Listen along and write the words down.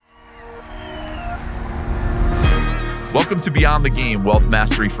Welcome to Beyond the Game, Wealth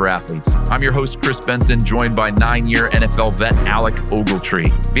Mastery for Athletes. I'm your host, Kris Benson, joined by 9-year NFL vet Alec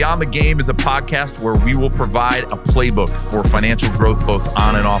Ogletree. Beyond the Game is a podcast where we will provide a playbook for financial growth both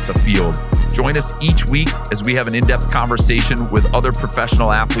on and off the field. Join us each week as we have an in-depth conversation with other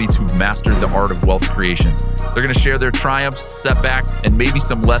professional athletes who've mastered the art of wealth creation. They're going to share their triumphs, setbacks, and maybe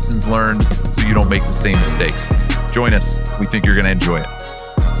some lessons learned so you don't make the same mistakes. Join us. We think you're going to enjoy it.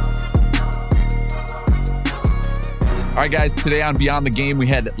 All right, guys, today on Beyond the Game, we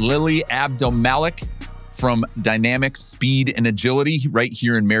had Lily Abdelmalek from Dynamic Speed and Agility right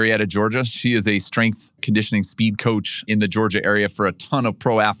here in Marietta, Georgia. She is a strength conditioning speed coach in the Georgia area for a ton of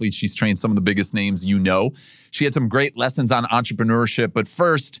pro athletes. She's trained some of the biggest names you know. She had some great lessons on entrepreneurship, but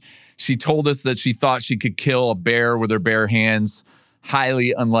first, she told us that she thought she could kill a bear with her bare hands.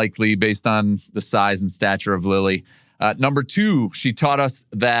 Highly unlikely based on the size and stature of Lily. Number two, she taught us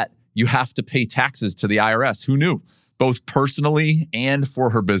that you have to pay taxes to the IRS. Who knew? Both personally and for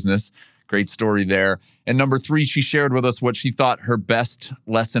her business. Great story there. And number three, she shared with us what she thought her best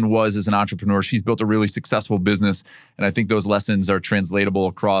lesson was as an entrepreneur. She's built a really successful business, and I think those lessons are translatable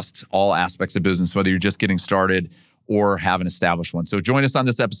across all aspects of business, whether you're just getting started or have an established one. So join us on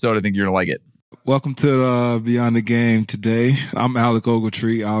this episode. I think you're going to like it. Welcome to Beyond the Game today. I'm Alec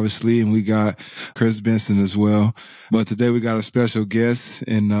Ogletree, obviously, and we got Kris Benson as well. But today we got a special guest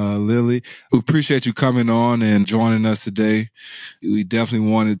in Lily. We appreciate you coming on and joining us today. We definitely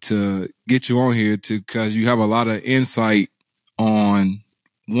wanted to get you on here because you have a lot of insight on,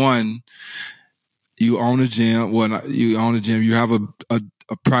 one, you own a gym. Well, not, you own a gym. You have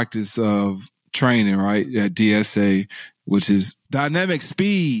a practice of training, right, at DSA, which is Dynamic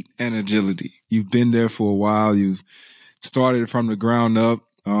Speed and Agility. You've been there for a while. You've started from the ground up.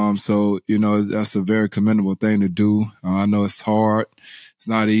 So, you know, that's a very commendable thing to do. I know it's hard. It's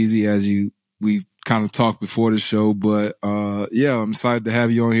not easy, as we kind of talked before the show. But, yeah, I'm excited to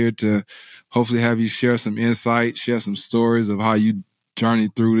have you on here to hopefully have you share some insight, share some stories of how you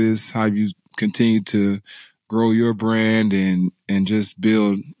journeyed through this, how you continue to grow your brand and just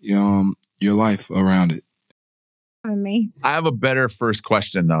build your life around it. Me. I have a better first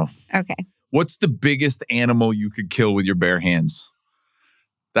question, though. Okay. What's the biggest animal you could kill with your bare hands?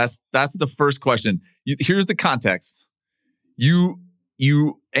 That's the first question. Here's the context.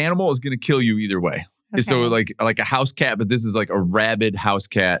 Animal is going to kill you either way. Okay. So like a house cat, but this is like a rabid house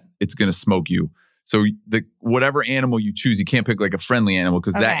cat. It's going to smoke you. So whatever animal you choose, you can't pick like a friendly animal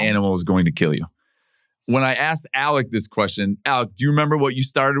because that animal is going to kill you. When I asked Alec this question, Alec, do you remember what you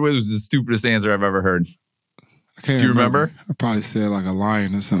started with? It was the stupidest answer I've ever heard. Do you remember? I probably said like a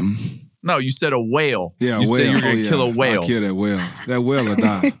lion or something. No, you said a whale. Yeah, you whale. said you were going to kill a whale. I'll kill that whale. That whale will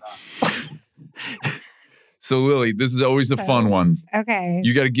die. So, Lily, this is always a fun one. Okay.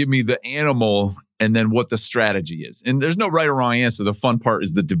 You got to give me the animal and then what the strategy is. And there's no right or wrong answer. The fun part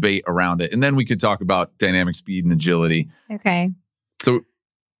is the debate around it. And then we could talk about dynamic speed and agility. Okay. So,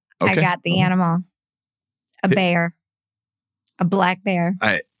 I got the animal. A bear. A black bear.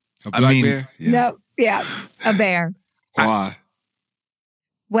 A black bear? Yeah. Nope. Yeah, a bear. Why?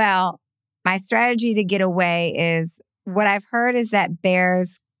 Well, my strategy to get away is what I've heard is that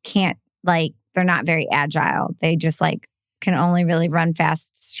bears can't, they're not very agile. They just can only really run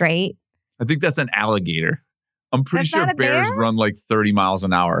fast straight. I think that's an alligator. I'm pretty That's sure bears run 30 miles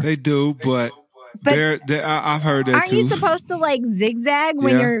an hour. They do, but I've heard that aren't too. You supposed to zigzag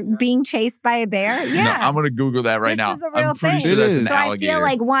when you're being chased by a bear? Yeah. No, I'm going to Google that right now. This is a real I'm pretty thing. sure that's an so alligator. I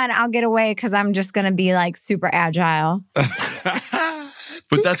feel like I'll get away because I'm just going to be super agile.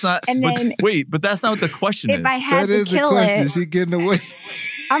 But that's not. And then, but that's not what the question is. If I had to kill it, she's getting away.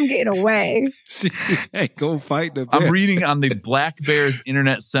 I'm getting away. She ain't go fight the bear. I'm reading on the Black Bears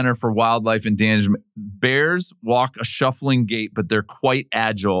Internet Center for Wildlife Endangerment. Bears walk a shuffling gait, but they're quite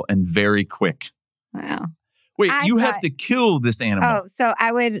agile and very quick. Wow. Wait, you have to kill this animal. Oh, so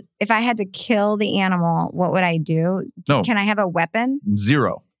I would, if I had to kill the animal, what would I do? No. Can I have a weapon?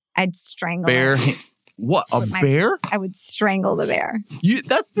 Zero. I'd strangle bear. it. What, a bear? I would strangle the bear.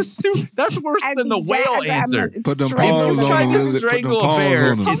 That's worse than the whale answer. Put them paws on trying him. to strangle a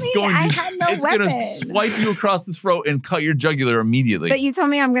bear. It's going to swipe you across the throat and cut your jugular immediately. But you told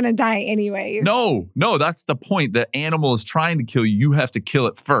me I'm going to die anyways. No, that's the point. The animal is trying to kill you. You have to kill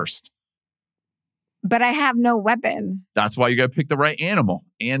it first. But I have no weapon. That's why you got to pick the right animal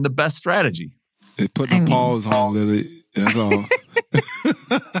and the best strategy. They put the paws on, Lily. That's all.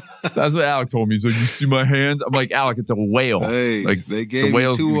 That's what Alec told me. So you see my hands? I'm like, Alec, it's a whale. Hey, they gave the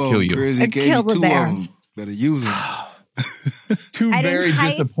whale's you two gonna kill you. Kris, I'd kill the bear. Better use them. Two very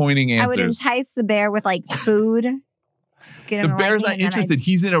disappointing answers. I would entice the bear with food. The bear's not interested.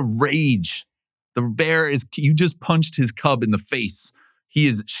 He's in a rage. The bear is, you just punched his cub in the face.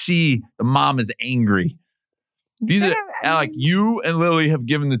 The mom is angry. Alec, you and Lily have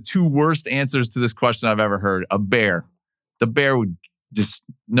given the two worst answers to this question I've ever heard. A bear. The bear would just,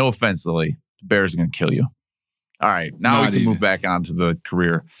 no offense, Lily, the bear's going to kill you. All right, now we can move back on to the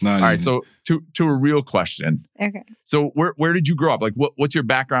career. All right, so to a real question. Okay. So where did you grow up? Like, what's your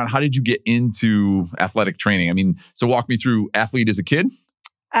background? How did you get into athletic training? I mean, so walk me through athlete as a kid.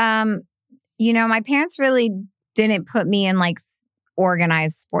 My parents really didn't put me in like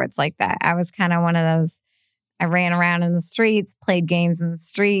organized sports like that. I was kind of one of those. I ran around in the streets, played games in the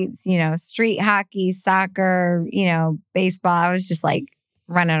streets, street hockey, soccer, baseball. I was just like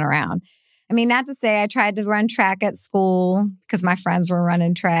running around. I mean, not to say I tried to run track at school because my friends were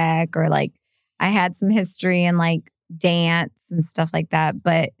running track, or like I had some history in like dance and stuff like that,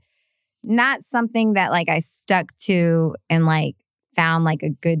 but not something that like I stuck to and like found like a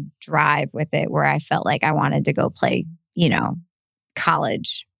good drive with it where I felt like I wanted to go play,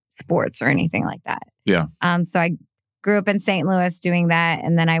 college sports or anything like that. Yeah. So I grew up in St. Louis doing that.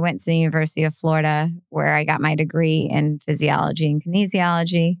 And then I went to the University of Florida where I got my degree in physiology and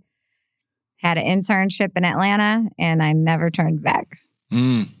kinesiology. Had an internship in Atlanta, and I never turned back.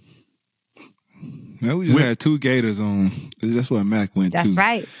 Man, we just had two Gators on. That's what Mac went to. That's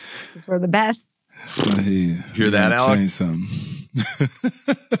right. Because we're the best. Hear that, Alec? Change something.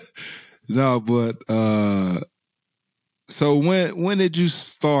 No, but so when did you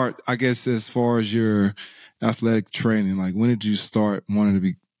start, I guess, as far as your athletic training? Like, when did you start wanting to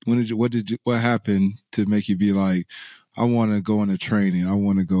be, what happened to make you be like, I want to go into training. I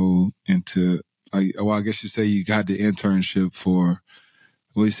want to go into, I guess you say you got the internship for,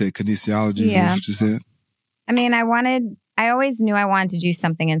 what you say, kinesiology? Yeah. What you said? I mean, I always knew I wanted to do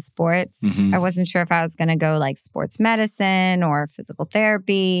something in sports. Mm-hmm. I wasn't sure if I was going to go like sports medicine or physical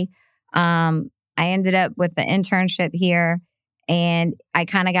therapy. I ended up with the internship here, and I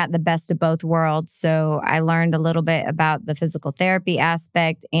kind of got the best of both worlds. So I learned a little bit about the physical therapy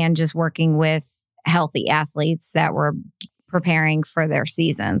aspect and just working with healthy athletes that were preparing for their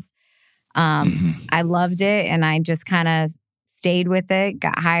seasons. I loved it, and I just kind of stayed with it,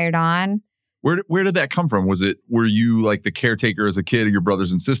 got hired on. Where did that come from? Were you like the caretaker as a kid of your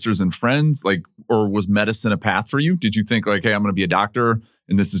brothers and sisters and friends? Like, or was medicine a path for you? Did you think like, hey, I'm going to be a doctor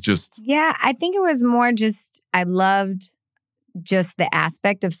and this is just... Yeah, I think it was more just, I loved just the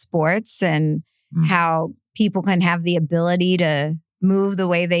aspect of sports and how people can have the ability to move the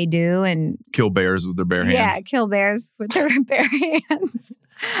way they do and kill bears with their bare hands. Yeah, kill bears with their bare hands.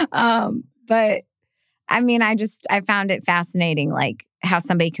 But I mean, I found it fascinating, like how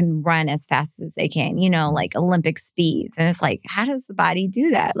somebody can run as fast as they can, like Olympic speeds. And it's like, how does the body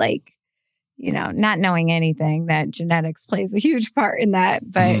do that? Like, not knowing anything, that genetics plays a huge part in that.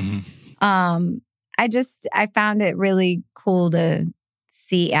 But I found it really cool to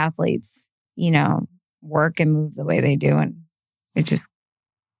see athletes, work and move the way they do. And it just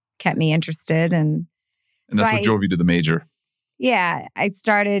kept me interested. And that's what drove you to the major. Yeah. I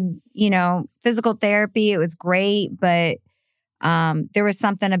started, physical therapy. It was great. But there was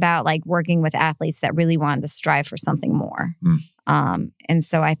something about like working with athletes that really wanted to strive for something more. And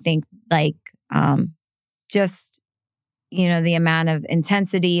so I think like just, the amount of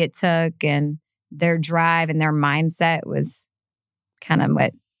intensity it took and their drive and their mindset was kind of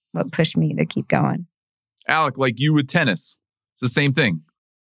what pushed me to keep going. Alec, like you with tennis, it's the same thing.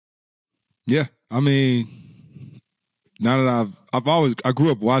 Yeah. I mean, now that I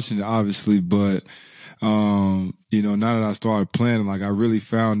grew up watching it, obviously, but, now that I started playing, like I really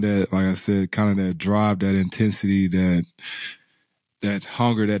found that, like I said, kind of that drive, that intensity, that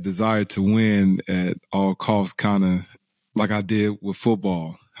hunger, that desire to win at all costs, kind of like I did with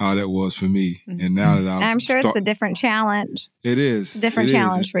football, how that was for me. And now that I'm sure it's a different challenge. It is. It's a different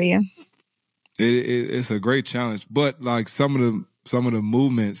challenge for you. It's a great challenge, but like some of the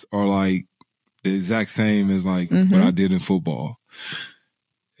movements are like the exact same as like what I did in football.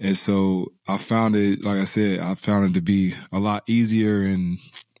 And so I found it, like I said, to be a lot easier, and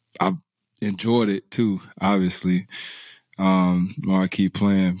I enjoyed it too, obviously, while I keep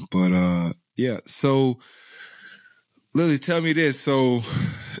playing. But yeah, so Lily, tell me this. So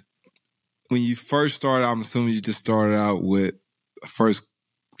when you first started, I'm assuming you just started out with first,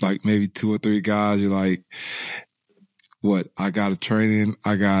 like maybe 2 or 3 guys. You're like, what? I got a training.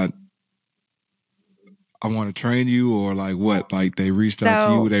 I want to train you, or like what? Like they reached out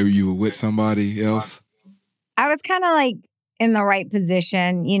to you, you were with somebody else? I was kind of like in the right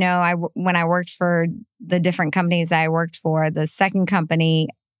position. When I worked for the different companies I worked for, the second company,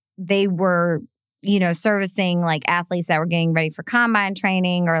 they were servicing like athletes that were getting ready for combine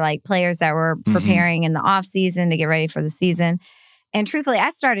training or like players that were preparing in the off season to get ready for the season. And truthfully,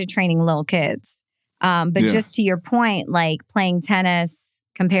 I started training little kids. But just to your point, like playing tennis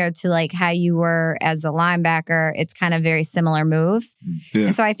compared to like how you were as a linebacker, it's kind of very similar moves. Yeah.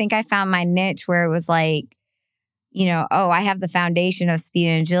 And so I think I found my niche where it was like, I have the foundation of speed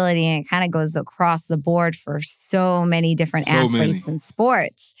and agility, and it kind of goes across the board for so many different athletes and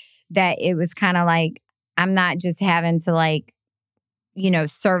sports that it was kind of like, I'm not just having to like,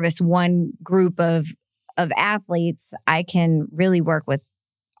 service one group of athletes. I can really work with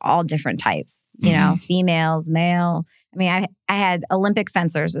all different types, females, male. I mean, I had Olympic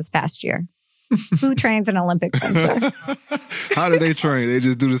fencers this past year. Who trains an Olympic fencer? How do they train? They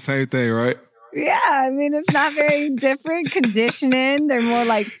just do the same thing, right? Yeah, I mean, it's not very different conditioning. They're more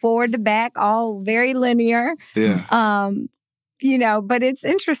like forward to back, all very linear. Yeah. But it's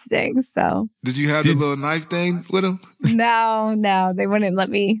interesting. So, did you have the little knife thing with them? No, they wouldn't let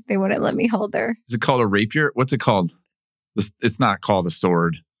me. They wouldn't let me hold her. Is it called a rapier? What's it called? It's not called a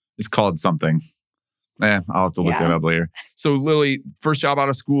sword. It's called something. I'll have to look that up later. So, Lily, first job out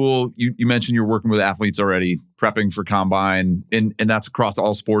of school, you mentioned you're working with athletes already, prepping for combine, and that's across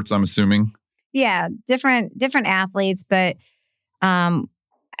all sports, I'm assuming. Yeah, different athletes, but I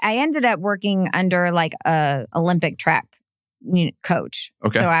ended up working under like a Olympic track coach.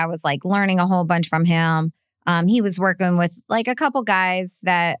 Okay. So I was like learning a whole bunch from him. He was working with like a couple guys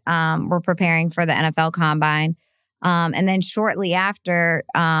that were preparing for the NFL combine. And then shortly after,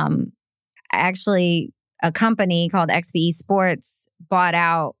 actually a company called XBE Sports bought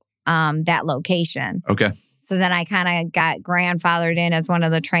out that location. Okay. So then I kind of got grandfathered in as one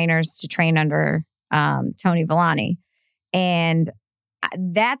of the trainers to train under Tony Villani. And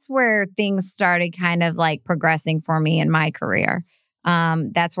that's where things started kind of like progressing for me in my career.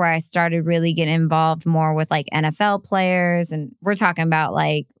 That's where I started really getting involved more with like NFL players. And we're talking about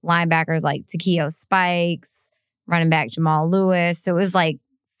like linebackers like Takeo Spikes, running back Jamal Lewis. So it was like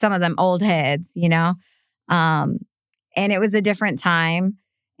some of them old heads, and it was a different time.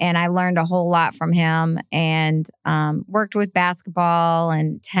 And I learned a whole lot from him and worked with basketball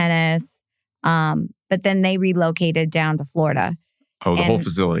and tennis. But then they relocated down to Florida. Oh, the whole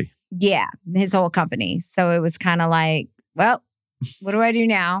facility. Yeah, his whole company. So it was kind of like, well, what do I do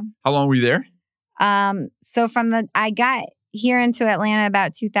now? How long were you there? So I got here into Atlanta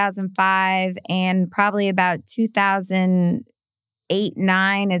about 2005, and probably about 2008-09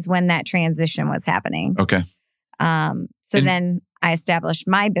 is when that transition was happening. Okay. Then I established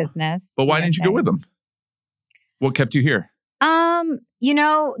my business. But why didn't you go with them? What kept you here?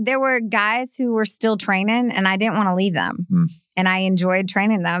 There were guys who were still training, and I didn't want to leave them. And I enjoyed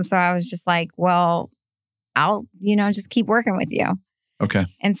training them. So I was just like, well, I'll, just keep working with you. Okay.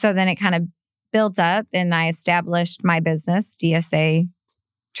 And so then it kind of built up, and I established my business, DSA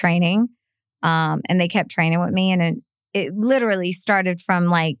Training. And they kept training with me. And it literally started from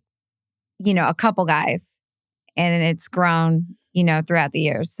like, a couple guys, and it's grown, throughout the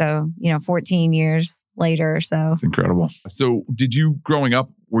years. So, 14 years later or so. It's incredible. So did you, growing up,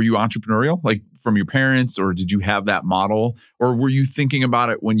 were you entrepreneurial, like from your parents, or did you have that model? Or were you thinking about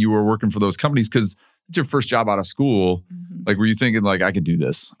it when you were working for those companies? Because it's your first job out of school. Mm-hmm. Like, were you thinking like, I could do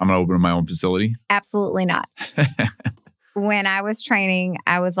this? I'm going to open my own facility? Absolutely not. When I was training,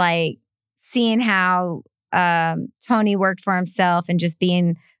 I was like seeing how Tony worked for himself and just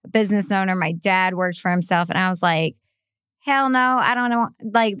being a business owner. My dad worked for himself. And I was like, hell no, I don't know.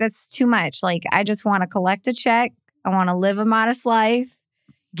 Like, that's too much. Like, I just want to collect a check. I want to live a modest life,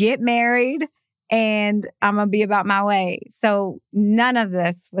 get married, and I'm going to be about my way. So none of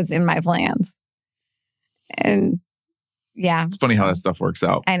this was in my plans. And yeah. It's funny how that stuff works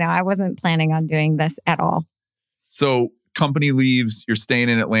out. I know. I wasn't planning on doing this at all. So company leaves, you're staying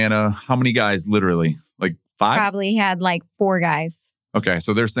in Atlanta. How many guys, literally? Like 5? Probably had like 4 guys. Okay.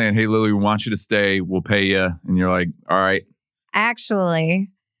 So they're saying, hey, Lily, we want you to stay. We'll pay you. And you're like, all right. Actually,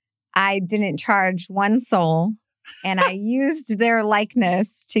 I didn't charge one soul, and I used their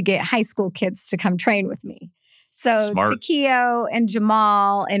likeness to get high school kids to come train with me. So Smart. Takeo and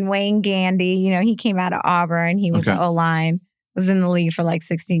Jamal and Wayne Gandy, he came out of Auburn. He was an O-line, was in the league for like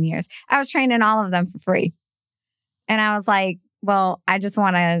 16 years. I was training all of them for free. And I was like, well, I just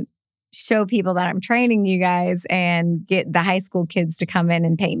want to show people that I'm training you guys and get the high school kids to come in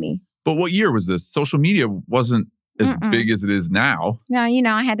and pay me. But what year was this? Social media wasn't as big as it is now. No,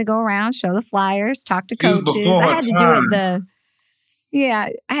 I had to go around, show the flyers, talk to coaches. I had to do it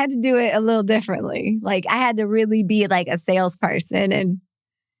I had to do it a little differently. Like, I had to really be like a salesperson and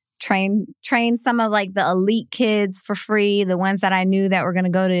train some of like the elite kids for free, the ones that I knew that were going to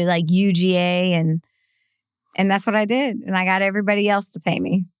go to like UGA, and that's what I did. And I got everybody else to pay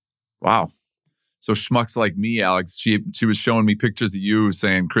me. Wow. So schmucks like me, Alex, she was showing me pictures of you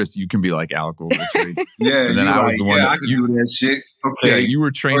saying, Kris, you can be like Alec Ogletree. Yeah, and then I was the one I can do that shit. Okay. Yeah, you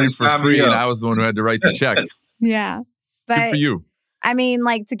were training for free and I was the one who had to write the check. Yeah. But good for you. I mean,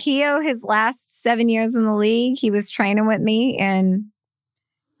 like Takeo, his last 7 years in the league, he was training with me, and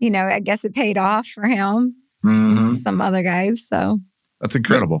I guess it paid off for him. Mm-hmm. Some other guys, so that's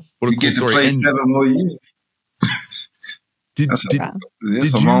incredible. What a you cool get story. To play 7 more years.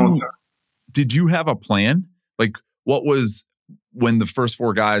 Did you have a plan? Like, what was when the first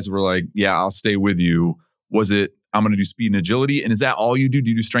 4 guys were like, "Yeah, I'll stay with you"? Was it I'm going to do speed and agility, and is that all you do? Do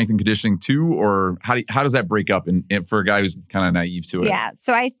you do strength and conditioning too, or how does that break up? And for a guy who's kind of naive to it, yeah.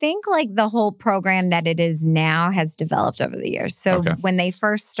 So I think like the whole program that it is now has developed over the years. So when they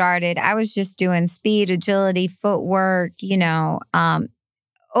first started, I was just doing speed, agility, footwork.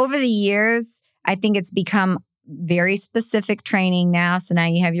 Over the years, I think it's become very specific training now. So now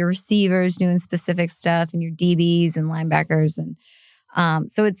you have your receivers doing specific stuff, and your DBs and linebackers, and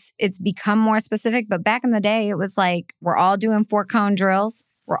so it's become more specific. But back in the day, it was like, we're all doing 4-cone drills.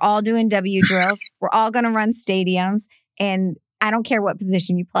 We're all doing W drills. We're all going to run stadiums. And I don't care what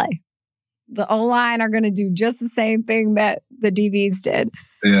position you play. The O-line are going to do just the same thing that the DBs did.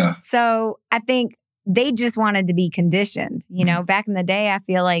 Yeah. So I think they just wanted to be conditioned. Back in the day, I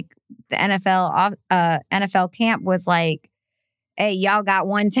feel like the NFL camp was like, hey, y'all got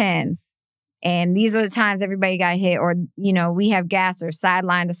 110s. And these are the times everybody got hit, or, we have gassers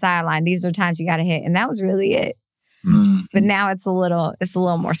sideline to sideline. These are the times you got to hit. And that was really it. Mm-hmm. But now it's a little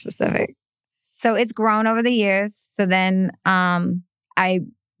more specific. So it's grown over the years. So then I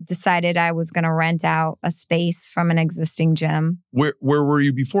decided I was going to rent out a space from an existing gym. Where were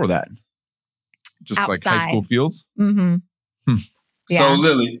you before that? Just outside. Like high school fields? Mm-hmm. Yeah. So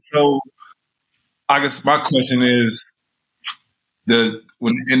Lily, I guess my question is,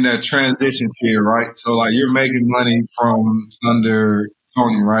 when in that transition period, right? So like you're making money from under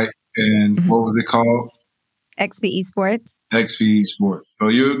Tony, right? And what was it called? XP Esports. XP Esports. So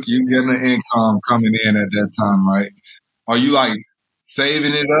you're getting an income coming in at that time, right? Are you like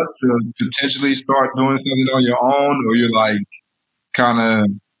saving it up to potentially start doing something on your own, or you're like kind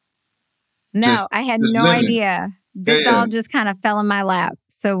of? No, I had no idea. This all just kind of fell in my lap.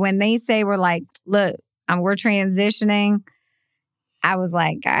 So when they say we're like, look, we're transitioning, I was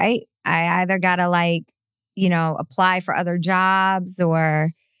like, all right, I either got to apply for other jobs,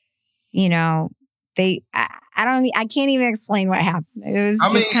 or, I can't even explain what happened. It was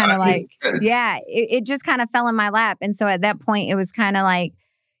just kind of like, it just kind of fell in my lap. And so at that point, it was kind of like,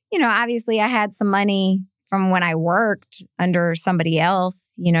 obviously I had some money from when I worked under somebody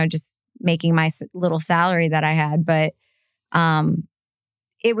else, just making my little salary that I had. But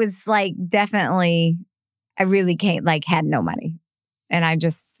it was like, definitely, I really had no money. And I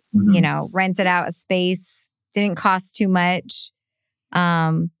just, rented out a space. Didn't cost too much.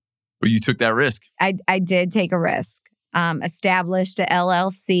 But you took that risk. I did take a risk. Established a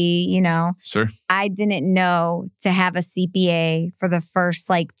LLC, Sure. I didn't know to have a CPA for the first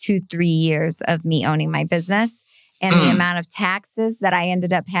 2-3 years of me owning my business. And the amount of taxes that I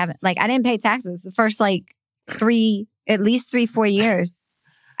ended up having, I didn't pay taxes the first at least 3-4 years.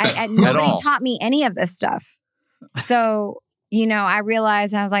 Nobody taught me any of this stuff. So, I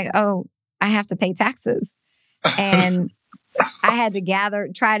realized, I was like, oh, I have to pay taxes. And I had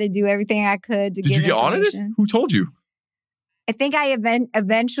to try to do everything I could to Did you get audited? Who told you? I think I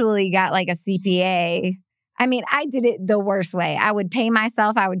eventually got a CPA. I mean, I did it the worst way. I would pay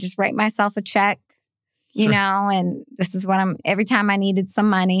myself. I would just write myself a check, and this is what every time I needed some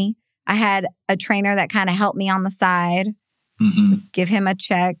money, I had a trainer that kind of helped me on the side, give him a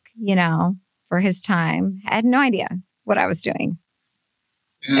check, for his time. I had no idea what I was doing.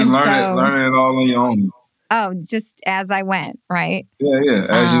 Just learning it all on your own. Oh, just as I went, right? Yeah,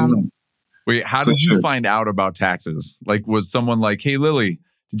 as you know. Wait, how did you find out about taxes? Was someone like, hey, Lily,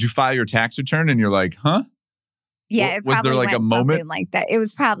 did you file your tax return? And you're like, huh? Yeah, it was there a moment like that? It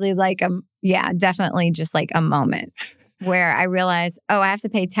was probably definitely just a moment where I realized, I have to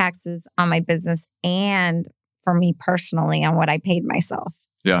pay taxes on my business and for me personally on what I paid myself.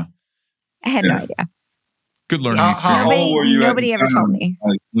 Yeah. I had no idea. Good learning experience. How old were you? Nobody ever told me.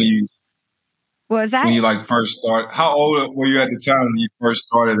 What was that? When you first started, how old were you at the time when you first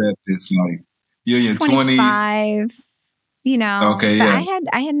started at this? You're in your 25, 20s. Okay, but yeah.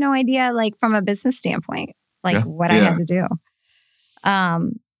 I had no idea, from a business standpoint, what I had to do.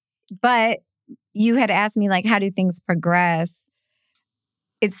 But you had asked me, how do things progress?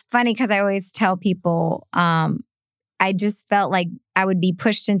 it's funny because I always tell people, I just felt like I would be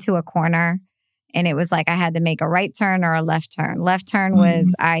pushed into a corner and it was like I had to make a right turn or a left turn. Left turn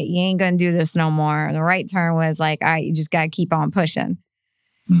was, you ain't going to do this no more. And the right turn was like, you just got to keep on pushing.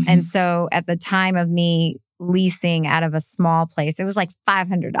 And so at the time of me leasing out of a small place, it was like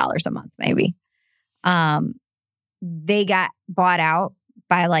 $500 a month, maybe. They got bought out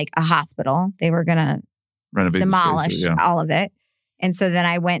by like a hospital. They were going to demolish all of it. And so then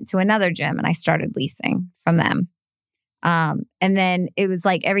I went to another gym and I started leasing from them. And then it was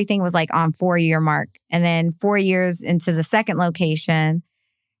like everything was like on 4-year mark. And then 4 years into the second location,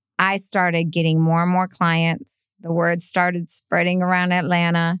 I started getting more and more clients. The word started spreading around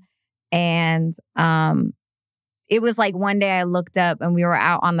Atlanta. And it was like one day I looked up and we were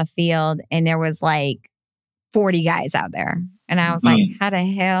out on the field and there was like 40 guys out there. And I was like, how the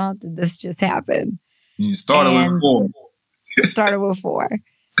hell did this just happen? You started with 4. Started with 4.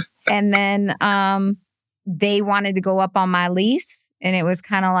 And then they wanted to go up on my lease. And it was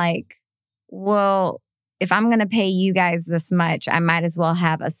kind of like, well, if I'm going to pay you guys this much, I might as well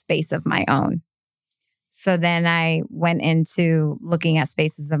have a space of my own. So then I went into looking at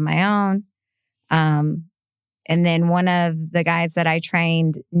spaces of my own. And then one of the guys that I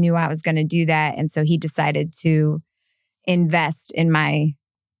trained knew I was going to do that. And so he decided to invest in my,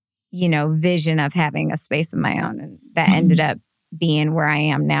 vision of having a space of my own. And that ended up being where I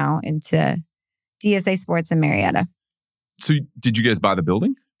am now into DSA Sports in Marietta. So did you guys buy the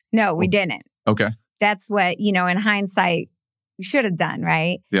building? No, we didn't. Okay. That's what, in hindsight, we should have done,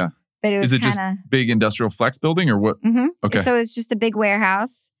 right? Yeah. But it was just big industrial flex building or what? Okay. So it's just a big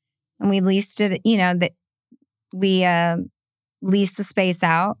warehouse and we leased it, we leased the space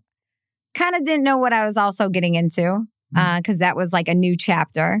out. Kind of didn't know what I was also getting into because that was like a new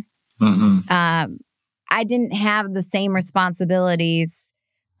chapter. I didn't have the same responsibilities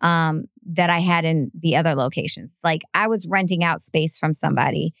that I had in the other locations. Like I was renting out space from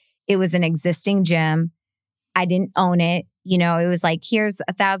somebody. It was an existing gym. I didn't own it. It was like, here's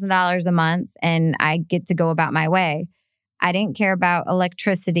 $1,000 a month and I get to go about my way. I didn't care about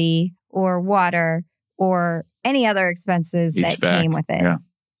electricity or water or any other expenses HVAC, that came with it. Yeah.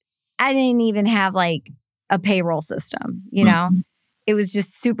 I didn't even have like a payroll system, It was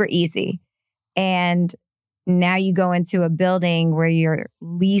just super easy. And now you go into a building where you're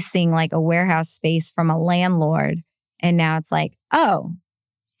leasing like a warehouse space from a landlord. And now it's like, oh,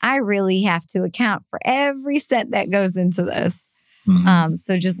 I really have to account for every cent that goes into this.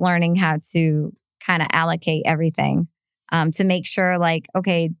 So just learning how to kind of allocate everything to make sure like,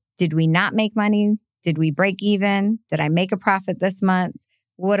 okay, did we not make money? Did we break even? Did I make a profit this month?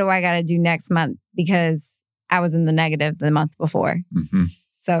 What do I got to do next month? Because I was in the negative the month before.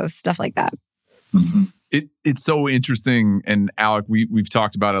 So stuff like that. It's so interesting. And Alec, we've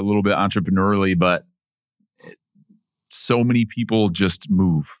talked about it a little bit entrepreneurially, but so many people just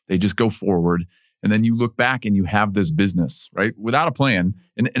move. They just go forward. And then you look back and you have this business, right? Without a plan.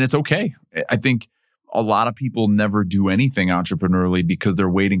 And it's okay. I think a lot of people never do anything entrepreneurially because they're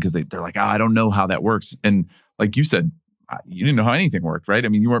waiting because they're like, I don't know how that works. And like you said, you didn't know how anything worked, right? I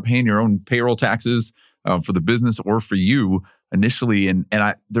mean, you weren't paying your own payroll taxes for the business or for you initially. And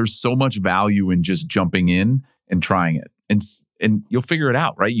there's so much value in just jumping in and trying it. And you'll figure it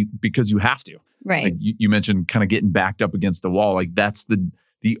out, right? Because you have to. Right. Like you mentioned kind of getting backed up against the wall. Like that's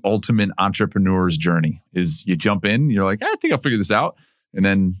the ultimate entrepreneur's journey is you jump in, you're like, I think I'll figure this out. And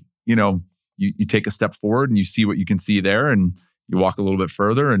then, you take a step forward and you see what you can see there and you walk a little bit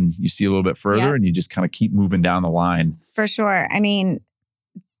further and you see a little bit further and you just kind of keep moving down the line. For sure. I mean,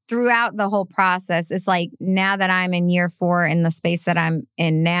 throughout the whole process, it's like now that I'm in year 4 in the space that I'm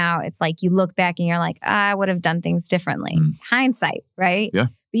in now, it's like you look back and you're like, I would have done things differently. Hindsight, right? Yeah.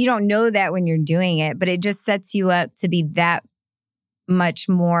 But you don't know that when you're doing it, but it just sets you up to be that much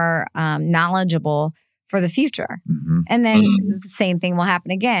more knowledgeable for the future. And then the same thing will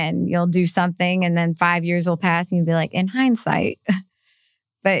happen again. You'll do something and then 5 years will pass and you'll be like, in hindsight.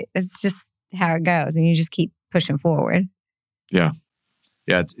 But it's just how it goes and you just keep pushing forward. Yeah.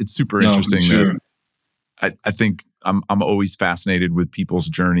 Yeah, it's super interesting. Sure. I think I'm always fascinated with people's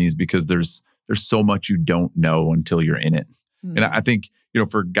journeys because there's so much you don't know until you're in it. And I think,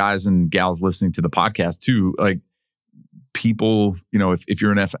 for guys and gals listening to the podcast too, like people, if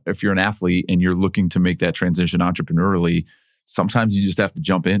you're an athlete and you're looking to make that transition entrepreneurially, sometimes you just have to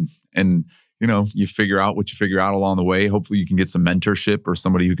jump in and, you figure out what you figure out along the way. Hopefully you can get some mentorship or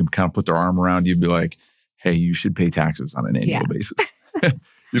somebody who can kind of put their arm around you and be like, hey, you should pay taxes on an annual basis.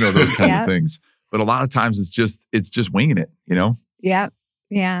 Those kind of things. But a lot of times it's just winging it, Yeah.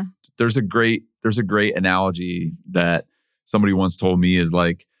 Yeah. There's a great analogy that somebody once told me is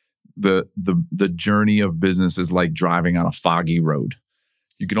like the journey of business is like driving on a foggy road.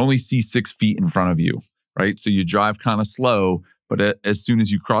 You can only see 6 feet in front of you, right? So you drive kind of slow, but as soon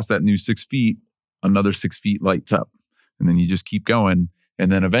as you cross that new 6 feet, another 6 feet lights up, and then you just keep going.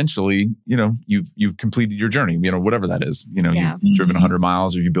 And then eventually, you've completed your journey, whatever that is. You've driven 100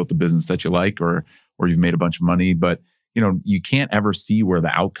 miles, or you built a business that you like, or you've made a bunch of money. But, you can't ever see where the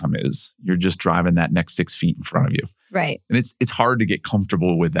outcome is. You're just driving that next 6 feet in front of you. Right. And it's hard to get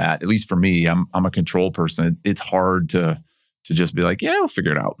comfortable with that. At least for me, I'm a control person. It's hard to just be like, yeah, we'll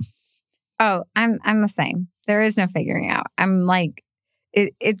figure it out. Oh, I'm the same. There is no figuring out. I'm like,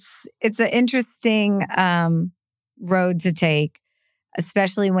 it's an interesting road to take,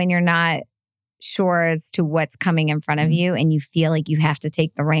 especially when you're not sure as to what's coming in front of you and you feel like you have to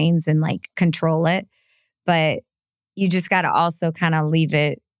take the reins and like control it. But you just got to also kind of leave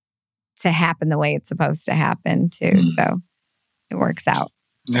it to happen the way it's supposed to happen too. So it works out.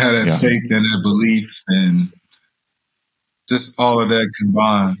 Yeah, that faith and that belief and just all of that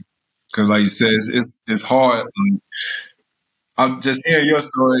combined. Because like you said, it's hard. I'm just hearing your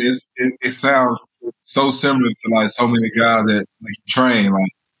story. It sounds so similar to like so many guys that like train.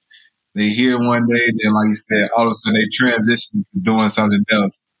 Like they hear one day, then like you said, all of a sudden they transition to doing something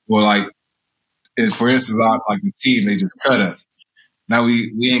else. Or like, and for instance, like the team, they just cut us. Now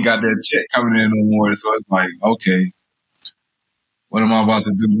we ain't got that check coming in no more. So it's like, okay, what am I about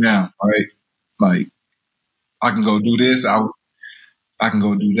to do now? Right? Like I can go do this. I can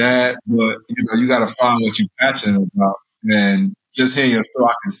go do that. But you got to find what you're passionate about. And just hearing your story,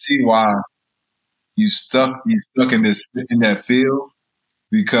 I can see why you stuck in that field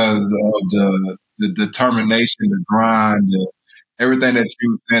because of the determination, the grind, everything that you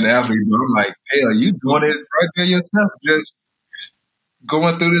were saying to athletes. But I'm like, hey, are you doing it right there yourself? Just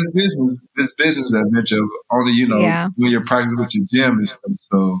going through this business adventure, only doing your practice with your gym and stuff.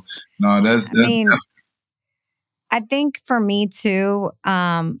 So no, that's I think for me too,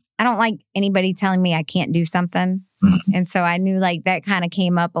 I don't like anybody telling me I can't do something. Mm-hmm. And so I knew like that kind of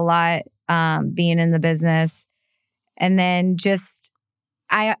came up a lot being in the business. And then just,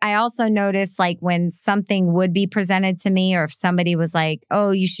 I also noticed like when something would be presented to me, or if somebody was like,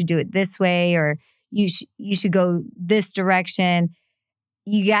 oh, you should do it this way, or you should go this direction.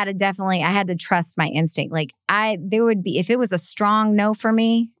 You got to definitely, I had to trust my instinct. Like there would be, if it was a strong no for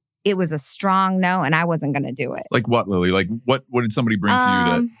me, it was a strong no and I wasn't going to do it. Like what, Lily? Like what did somebody bring to you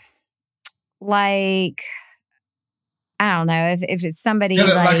that? Like, I don't know. If it's somebody tell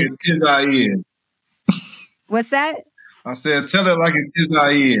it like it is I is. What's that? I said, tell it like it is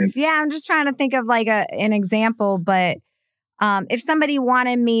I is. Yeah, I'm just trying to think of like an example, but if somebody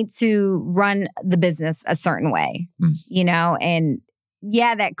wanted me to run the business a certain way, and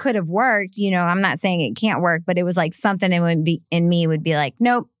yeah, that could have worked. I'm not saying it can't work, but it was like something that would be in me would be like,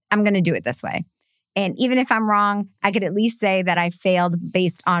 nope, I'm going to do it this way. And even if I'm wrong, I could at least say that I failed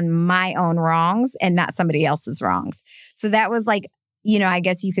based on my own wrongs and not somebody else's wrongs. So that was like, I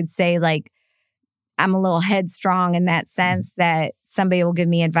guess you could say like, I'm a little headstrong in that sense that somebody will give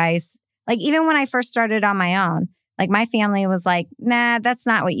me advice. Like even when I first started on my own, like my family was like, nah, that's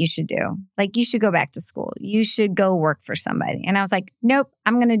not what you should do. Like you should go back to school. You should go work for somebody. And I was like, nope,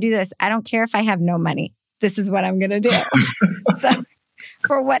 I'm going to do this. I don't care if I have no money. This is what I'm going to do. So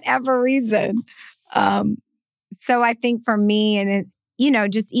for whatever reason. So I think for me, and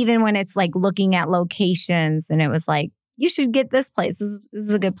it, just even when it's like looking at locations and it was like, you should get this place. This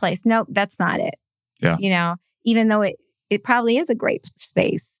is a good place. Nope, that's not it. Yeah. Even though it probably is a great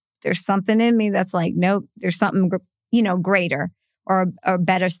space. There's something in me that's like, nope, there's something, greater or a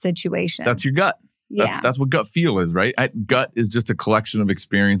better situation. That's your gut. Yeah. That's what gut feel is, right? Gut is just a collection of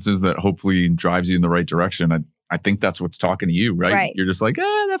experiences that hopefully drives you in the right direction. I think that's what's talking to you, right? Right. You're just like,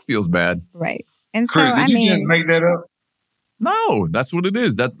 that feels bad. Right. And Kris, so, did you just make that up? No, that's what it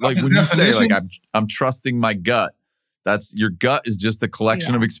is. That like when you say like I'm trusting my gut, that's your gut is just a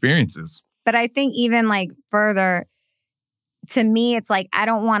collection of experiences. But I think even like further, to me, it's like, I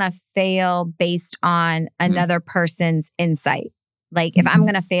don't want to fail based on another person's insight. Like if I'm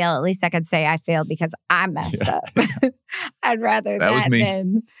going to fail, at least I could say I failed because I messed up. I'd rather that was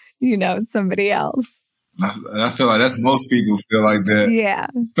me. Than, somebody else. I feel like that's most people feel like that. Yeah.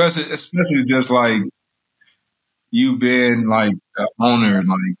 Especially just like you being like an owner,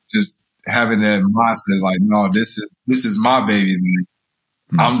 like just having that mindset, like, no, this is my baby.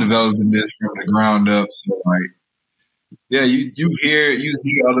 Like, I'm developing this from the ground up. So like, yeah, you hear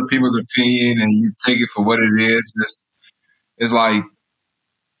other people's opinion and you take it for what it is. It's like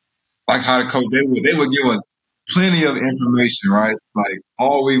how the coach, they would give us plenty of information, right? Like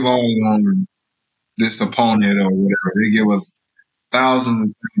all week long on this opponent or whatever. They give us thousands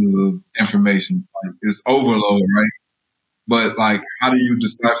of things of information. Like, it's overload, right? But like, how do you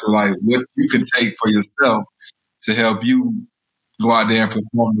decipher like what you can take for yourself to help you go out there and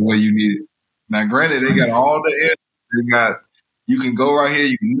perform the way you need it? Now, granted, they got all the answers. You can go right here,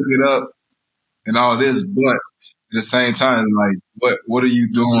 you can look it up and all this, but at the same time, like, what are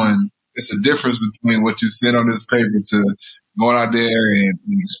you doing? It's a difference between what you said on this paper to going out there and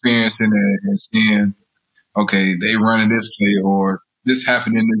experiencing it and seeing, okay, they running this play or this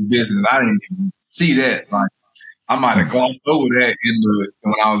happened in this business. I didn't even see that. Like, I might have glossed over that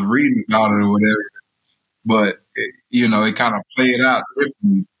when I was reading about it or whatever. But, it kind of played out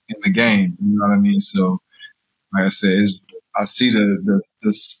differently in the game. You know what I mean? So, like I said, I see the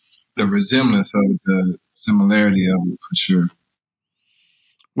resemblance of it, the similarity of it for sure.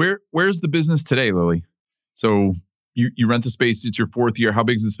 Where's the business today, Lily? So you rent the space. It's your 4th year. How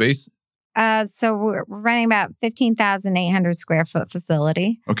big is the space? So we're running about 15,800 square foot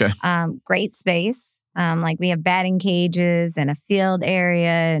facility. Okay. Great space. Like we have batting cages and a field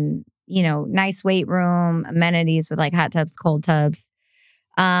area and, nice weight room, amenities with like hot tubs, cold tubs.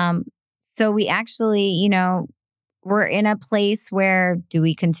 So we actually, we're in a place where do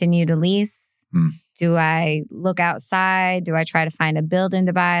we continue to lease? Do I look outside? Do I try to find a building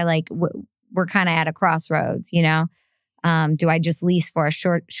to buy? Like we're kind of at a crossroads, Do I just lease for a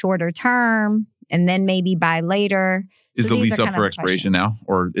shorter term and then maybe buy later? Is the lease up for expiration now,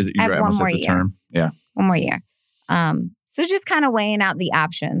 or is it you're almost at the term? Yeah, 1 more year. So just kind of weighing out the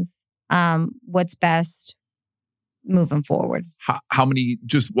options. What's best moving forward? How many?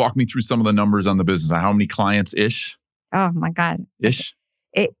 Just walk me through some of the numbers on the business. How many clients ish? Oh my God, ish.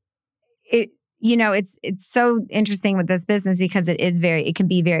 It's so interesting with this business because it can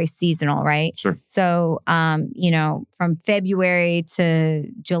be very seasonal, right? Sure. So, from February to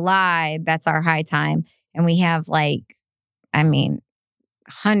July, that's our high time. And we have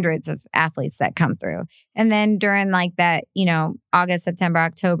hundreds of athletes that come through. And then during like that, August, September,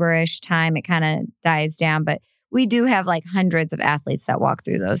 October-ish time, it kind of dies down. But we do have like hundreds of athletes that walk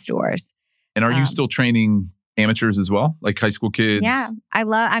through those doors. And are you still training amateurs as well, like high school kids? Yeah,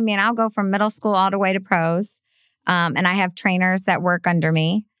 I'll go from middle school all the way to pros. And I have trainers that work under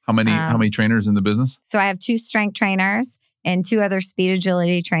me. How many trainers in the business? So I have 2 strength trainers and 2 other speed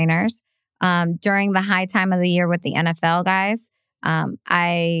agility trainers. During the high time of the year with the NFL guys,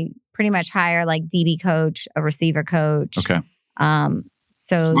 I pretty much hire like DB coach, a receiver coach. Okay.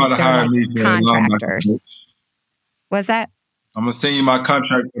 So they're like contractors. What's that? I'm going to send you my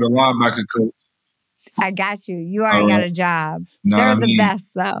contract for the linebacker coach. I got you. You already got a job. They're the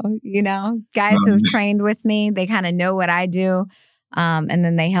best though, guys who have trained with me, they kind of know what I do. And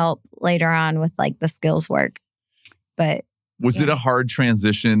then they help later on with like the skills work. But was it a hard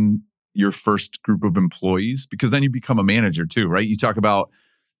transition, your first group of employees? Because then you become a manager too, right? You talk about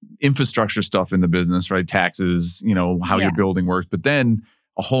infrastructure stuff in the business, right? Taxes, how your building works. But then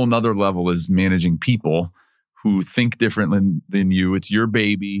a whole nother level is managing people who think differently than you. It's your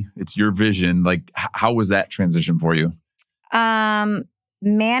baby. It's your vision. Like, how was that transition for you?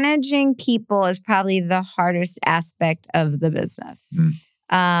 Managing people is probably the hardest aspect of the business.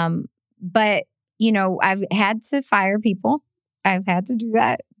 But, I've had to fire people. I've had to do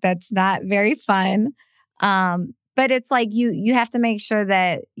that. That's not very fun. But it's like you have to make sure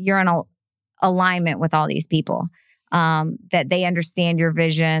that you're in alignment with all these people, that they understand your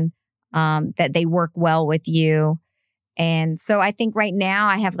vision, that they work well with you. And so I think right now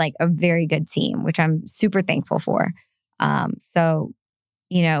I have like a very good team, which I'm super thankful for. So,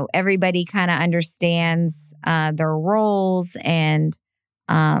 everybody kind of understands their roles and,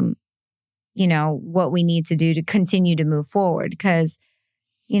 what we need to do to continue to move forward. Because,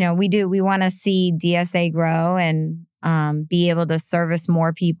 we want to see DSA grow and be able to service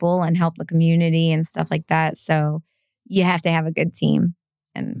more people and help the community and stuff like that. So you have to have a good team.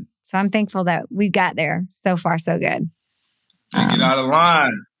 And so I'm thankful that we got there. So far, so good. Get out of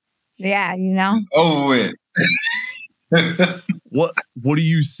line. Yeah, It's over with. What do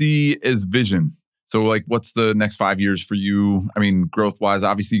you see as vision? So like, what's the next 5 years for you? I mean, growth-wise,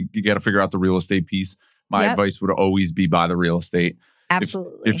 obviously, you got to figure out the real estate piece. My advice would always be buy the real estate.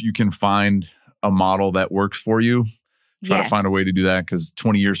 Absolutely. If you can find a model that works for you, try to find a way to do that, because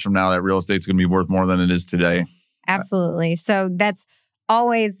 20 years from now, that real estate's going to be worth more than it is today. Absolutely. So that's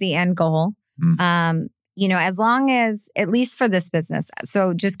always the end goal. As long as, at least for this business,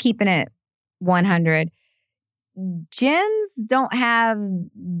 so just keeping it 100, gyms don't have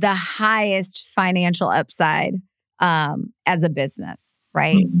the highest financial upside as a business,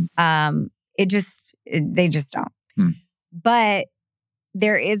 right? They just don't. But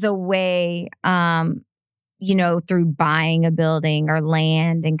there is a way, through buying a building or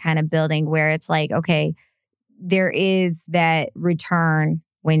land and kind of building where it's like, okay, there is that return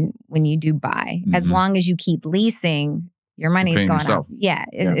when you do buy. As long as you keep leasing, your money is going yourself. out.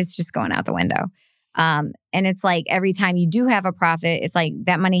 It's just going out the window. And it's like every time you do have a profit, it's like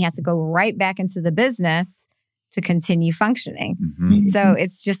that money has to go right back into the business to continue functioning. So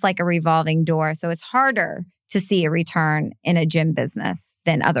it's just like a revolving door. So it's harder to see a return in a gym business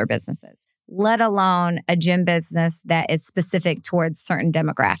than other businesses, let alone a gym business that is specific towards certain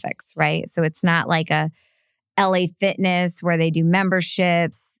demographics, right? So it's not like a LA Fitness where they do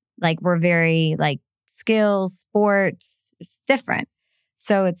memberships. Like we're very like skills, sports. It's different.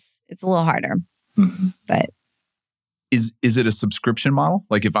 So it's a little harder. But is it a subscription model?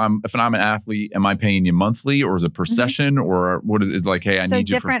 Like if I'm an athlete, am I paying you monthly or is it per session or what is like, hey, I need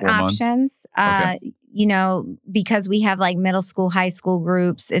you for 4 months? So different options. Because we have like middle school, high school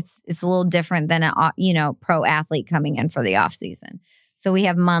groups, it's a little different than a pro athlete coming in for the off season. So we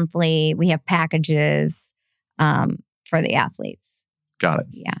have monthly, we have packages for the athletes. Got it.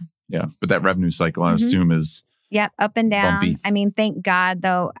 Yeah. Yeah. But that revenue cycle, I assume is up and down. Bumpy. I mean, thank God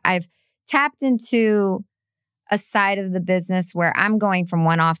though, I've tapped into a side of the business where I'm going from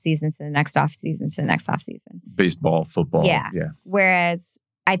one off season to the next off season to the next off season. Baseball, football. Yeah. Whereas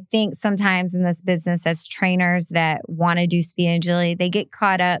I think sometimes in this business as trainers that want to do speed and agility, they get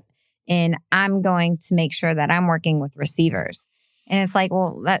caught up in I'm going to make sure that I'm working with receivers. And it's like,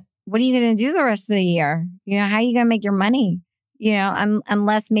 well, what are you going to do the rest of the year? How are you going to make your money?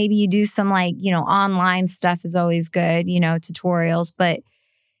 Unless maybe you do some like, online stuff is always good, tutorials. But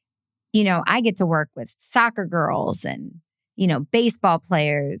I get to work with soccer girls and, baseball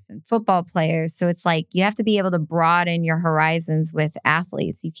players and football players. So it's like you have to be able to broaden your horizons with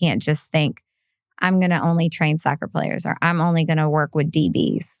athletes. You can't just think, I'm going to only train soccer players or I'm only going to work with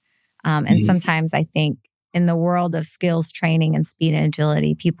DBs. And sometimes I think in the world of skills training and speed and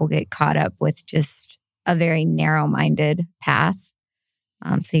agility, people get caught up with just a very narrow-minded path.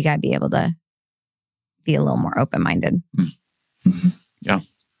 So you got to be able to be a little more open-minded. Yeah.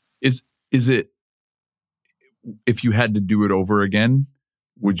 Is it, if you had to do it over again,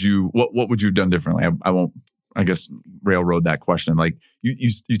 what would you have done differently? I won't, I guess, railroad that question. Like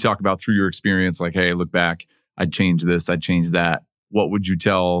you talk about through your experience, like, hey, look back, I'd change this, I'd change that. What would you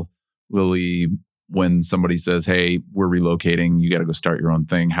tell Lily when somebody says, hey, we're relocating, you got to go start your own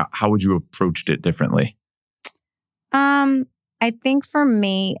thing? How would you have approached it differently? I think for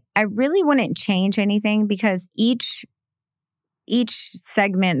me, I really wouldn't change anything because each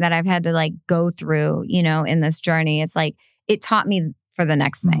segment that I've had to like go through, in this journey, it's like it taught me for the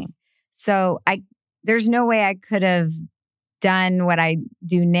next thing. So there's no way I could have done what I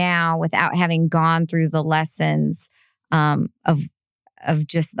do now without having gone through the lessons of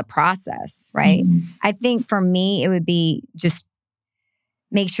just the process, right? I think for me, it would be just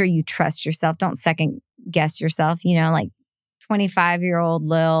make sure you trust yourself. Don't second guess yourself. Like 25-year-old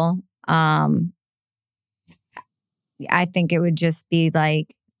Lil. I think it would just be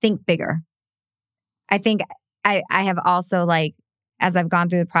like, think bigger. I think I have also like, as I've gone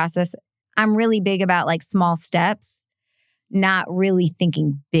through the process, I'm really big about like small steps, not really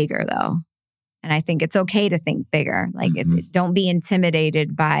thinking bigger though. And I think it's okay to think bigger. Like don't be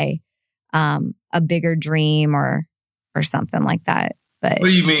intimidated by a bigger dream or something like that. But what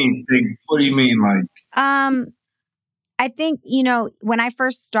do you mean? What do you mean like? I think, when I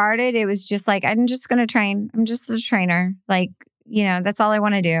first started, it was just like, I'm just going to train. I'm just a trainer. Like, that's all I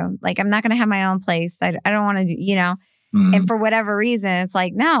want to do. Like, I'm not going to have my own place. I don't want to do, and for whatever reason, it's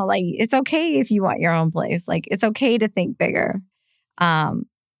like, no, like, it's okay if you want your own place. Like, it's okay to think bigger.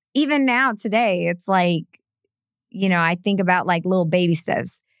 Even now today, it's like, I think about like little baby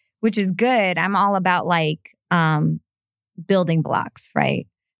steps, which is good. I'm all about like building blocks, right?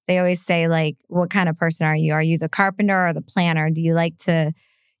 They always say like, what kind of person are you? Are you the carpenter or the planner? Do you like to,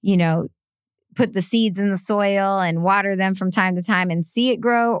 put the seeds in the soil and water them from time to time and see it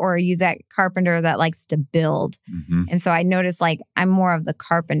grow? Or are you that carpenter that likes to build? And so I noticed like, I'm more of the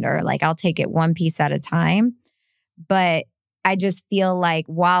carpenter. Like I'll take it one piece at a time. But I just feel like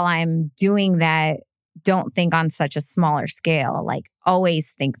while I'm doing that, don't think on such a smaller scale. Like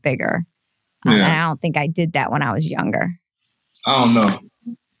always think bigger. And I don't think I did that when I was younger. I don't know.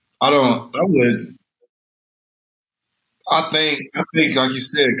 I would. I think, like you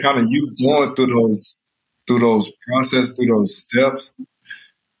said, kind of you going through those process, through those steps,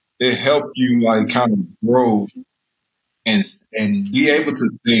 it helped you like kind of grow and be able to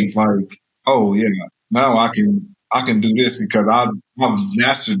think like, oh yeah, now I can do this because I've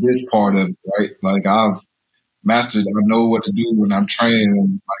mastered this part of it, right? Like mastered. I know what to do when I'm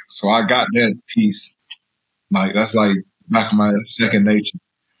training. Like, so I got that piece. Like, that's like back in my second nature.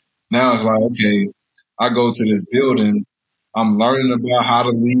 Now it's like, okay, I go to this building. I'm learning about how to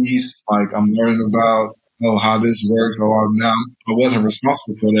lease. Like, I'm learning about, how this works. Or now I wasn't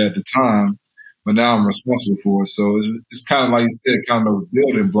responsible for that at the time, but now I'm responsible for it. So it's kind of like you said, kind of those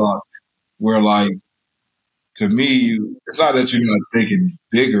building blocks where, like, to me, it's not that you're not thinking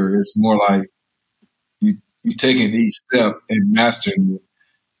bigger. It's more like you taking each step and mastering it.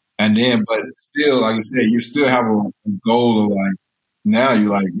 And then, but still, like you said, you still have a goal of like, now you're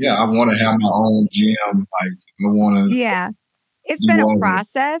like, yeah, I want to have my own gym. Like, I want to. Yeah. It's been a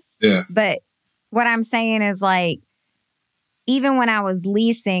process. Yeah. But what I'm saying is like, even when I was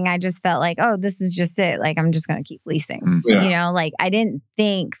leasing, I just felt like, oh, this is just it. Like, I'm just going to keep leasing. Yeah. Like I didn't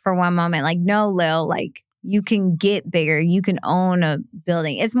think for one moment, like, no, Lil, like you can get bigger. You can own a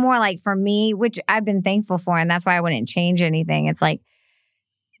building. It's more like for me, which I've been thankful for. And that's why I wouldn't change anything. It's like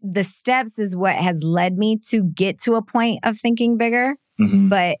the steps is what has led me to get to a point of thinking bigger. Mm-hmm.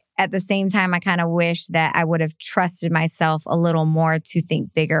 But at the same time, I kind of wish that I would have trusted myself a little more to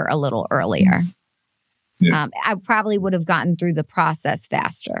think bigger a little earlier. Yeah. I probably would have gotten through the process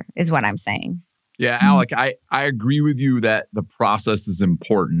faster, is what I'm saying. Yeah, Alec, I agree with you that the process is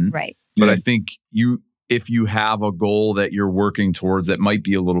important. Right. But I think if you have a goal that you're working towards that might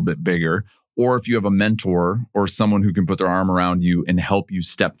be a little bit bigger, or if you have a mentor or someone who can put their arm around you and help you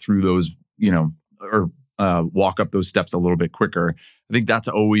step through those, or walk up those steps a little bit quicker, I think that's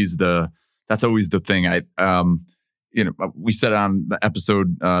always the thing. We said on the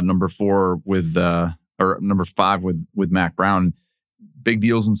episode number 4 with or number 5 with Mac Brown, big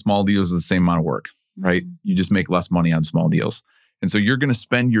deals and small deals are the same amount of work, right? Mm-hmm. You just make less money on small deals. And so you're going to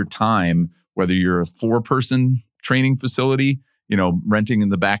spend your time, whether you're a 4-person training facility, renting in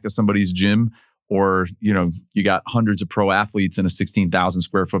the back of somebody's gym, or, you got hundreds of pro athletes in a 16,000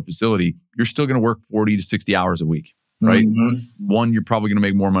 square foot facility, you're still going to work 40 to 60 hours a week, right? Mm-hmm. One, you're probably going to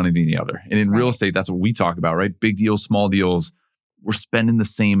make more money than the other. And in real estate, that's what we talk about, right? Big deals, small deals, we're spending the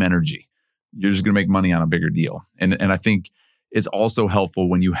same energy. You're just going to make money on a bigger deal. And I think it's also helpful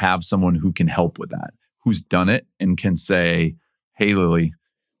when you have someone who can help with that, who's done it and can say, hey, Lily,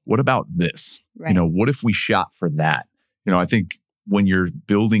 what about this? Right. What if we shot for that? I think when you're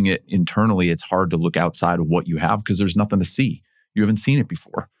building it internally, it's hard to look outside of what you have because there's nothing to see. You haven't seen it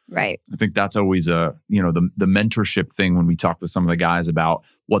before. Right. I think that's always the mentorship thing when we talk with some of the guys about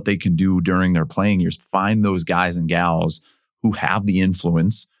what they can do during their playing years. Find those guys and gals who have the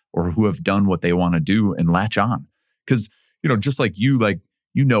influence or who have done what they want to do and latch on. Because, just like you,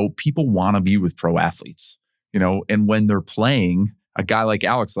 people want to be with pro athletes, and when they're playing, a guy like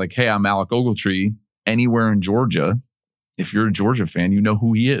Alec's like, hey, I'm Alec Ogletree, anywhere in Georgia. If you're a Georgia fan, you know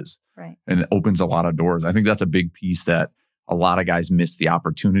who he is. Right. And it opens a lot of doors. I think that's a big piece that a lot of guys miss the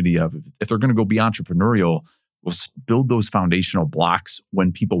opportunity of. If they're going to go be entrepreneurial, we'll build those foundational blocks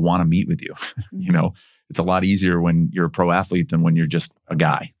when people want to meet with you. Mm-hmm. It's a lot easier when you're a pro athlete than when you're just a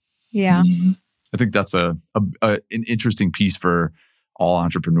guy. Yeah. Mm-hmm. I think that's an interesting piece for all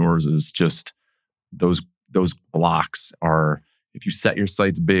entrepreneurs is just those blocks are, if you set your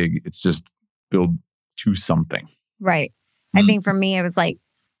sights big, it's just build to something. Right. I think for me, it was like,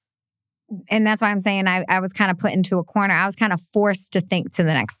 and that's why I'm saying I was kind of put into a corner. I was kind of forced to think to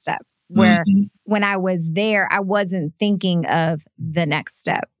the next step where when I was there, I wasn't thinking of the next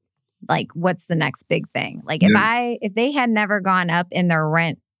step. Like, what's the next big thing? Like if they had never gone up in their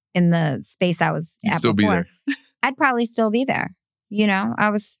rent in the space I was You'd at still before, be there. I'd probably still be there.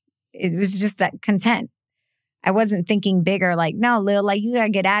 It was just that content. I wasn't thinking bigger, like, no, Lil, like you got to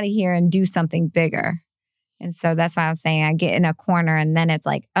get out of here and do something bigger. And so that's why I'm saying I get in a corner and then it's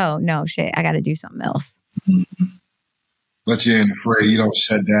like, oh, no, shit, I got to do something else. Mm-hmm. But you ain't afraid. You don't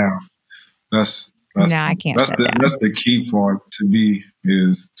shut down. No, I can't shut down. That's the key part to me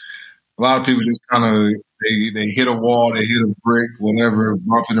is a lot of people just kind of, they hit a wall, they hit a brick, whatever,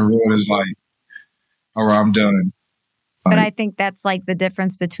 bump in the road is like, all right, I'm done. But I think that's like the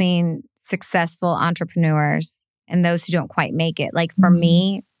difference between successful entrepreneurs and those who don't quite make it. Like for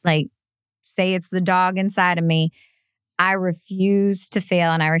me, like say it's the dog inside of me, I refuse to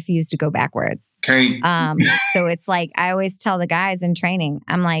fail and I refuse to go backwards. Can't. So it's like, I always tell the guys in training,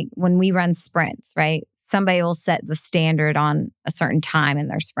 I'm like, when we run sprints, right? Somebody will set the standard on a certain time in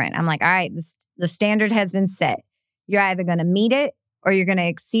their sprint. I'm like, all right, the standard has been set. You're either going to meet it or you're going to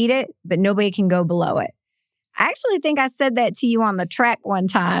exceed it, but nobody can go below it. I actually think I said that to you on the track one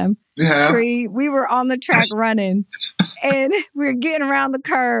time. Yeah. Tree, we were on the track running and we were getting around the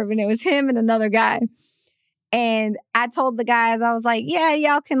curve and it was him and another guy. And I told the guys, I was like, yeah,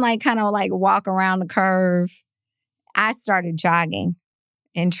 y'all can like kind of like walk around the curve I started jogging.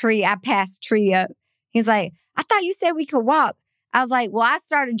 And I passed Tree up. He's like, I thought you said we could walk. I was like, well, I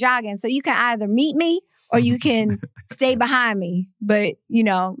started jogging. So you can either meet me or you can stay behind me. But,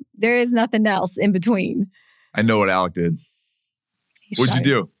 there is nothing else in between. I know what Alec did. What'd you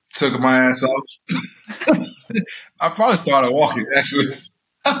do? Took my ass off. I probably started walking, actually.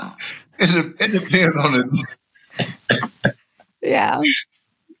 It depends on it. Yeah.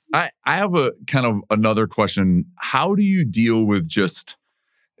 I have a kind of another question. How do you deal with just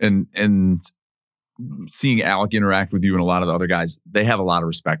and seeing Alec interact with you and a lot of the other guys? They have a lot of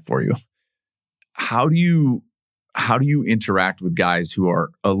respect for you. How do you interact with guys who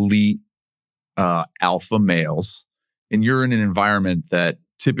are elite alpha males, and you're in an environment that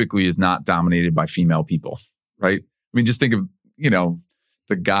typically is not dominated by female people, right? I mean, just think of,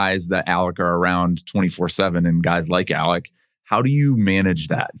 the guys that Alec are around 24/7 and guys like Alec. How do you manage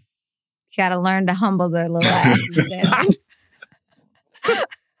that? You got to learn to humble their little asses down.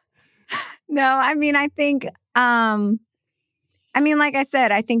 No, I mean, I think, like I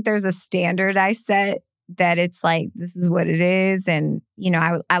said, I think there's a standard I set that it's like, this is what it is. And,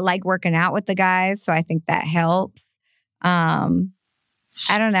 I like working out with the guys. So I think that helps. I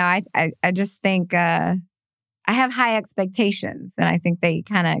don't know. I just think I have high expectations, and I think they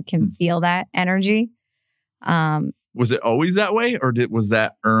kind of can feel that energy. Was it always that way, or was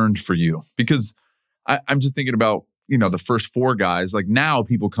that earned for you? Because I'm just thinking about, the first 4 guys. Like, now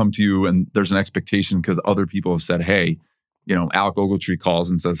people come to you and there's an expectation because other people have said, hey, Alec Ogletree calls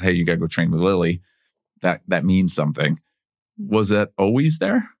and says, hey, you got to go train with Lily. That means something. Was that always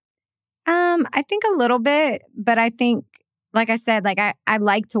there? I think a little bit, but I think, like I said, like I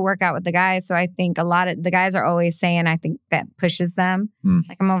like to work out with the guys. So I think a lot of the guys are always saying, I think that pushes them.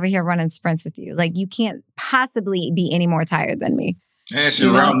 Like, I'm over here running sprints with you. Like, you can't possibly be any more tired than me. And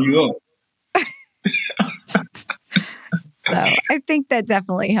she'll round you up. So I think that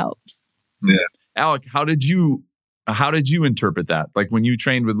definitely helps. Yeah. Alec, how did you interpret that? Like, when you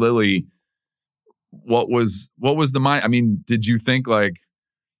trained with Lily, what was the mind? I mean, did you think like,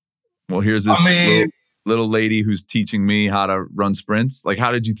 well, here's this little lady who's teaching me how to run sprints? Like,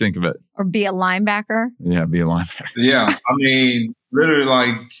 how did you think of it? Or be a linebacker? Yeah, be a linebacker. Yeah. I mean, literally,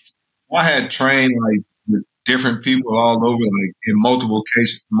 like, I had trained like with different people all over, like in multiple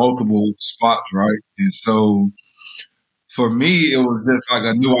spots, right? And so for me, it was just like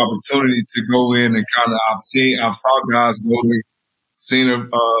a new opportunity to go in and kind of, I saw guys go to seen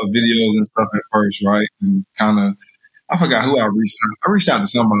videos and stuff at first, right? And kind of, I forgot who I reached out. I reached out to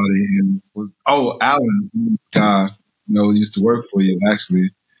somebody and Alan, guy, used to work for you actually.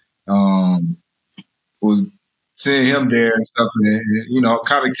 Was seeing him there and stuff, and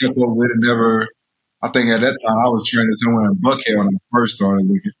kind of kept up with it. Never, I think at that time I was training somewhere in Buckhead when I first started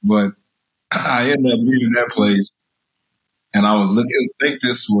looking, but I ended up leaving that place, and I was looking. I think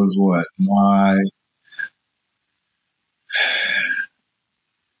this was my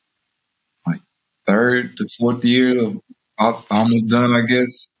third to fourth year of almost done, I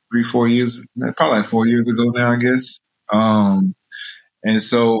guess, 3-4 years, probably like 4 years ago now, I guess. And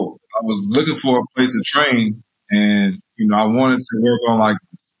so I was looking for a place to train, and I wanted to work on like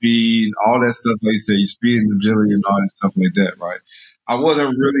speed, all that stuff, like you say, speed and agility and all that stuff like that, right? I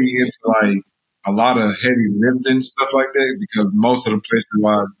wasn't really into like a lot of heavy lifting stuff like that, because most of the places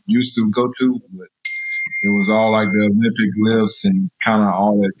I used to go to, it was all like the Olympic lifts and kind of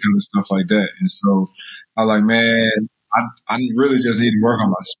all that kind of stuff like that. And so I was like, man, I really just need to work on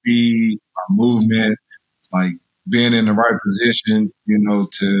my speed, my movement, like being in the right position,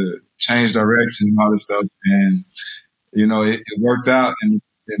 to change direction and all this stuff. And, it worked out in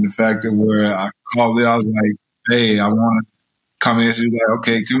the fact that where I called it, I was like, hey, I want to come in. She was like,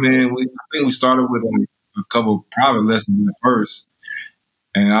 okay, come in. I think we started with like a couple private lessons at first.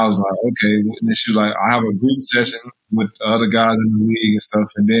 And I was like, okay. And then she was like, I have a group session with the other guys in the league and stuff.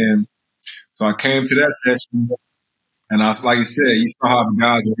 And then, so I came to that session, and I was, like you said, you saw how the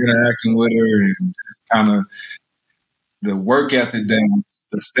guys were interacting with her, and it's kind of the work ethic,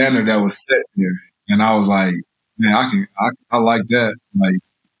 the standard that was set there. And I was like, man, I like that. Like,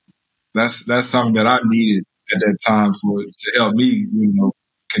 that's something that I needed at that time to help me,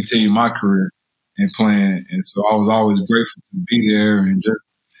 continue my career and playing. And so I was always grateful to be there, and just,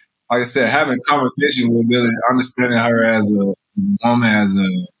 like I said, having a conversation with Lily, understanding her as a woman, as a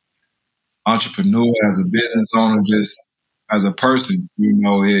entrepreneur, as a business owner, just as a person,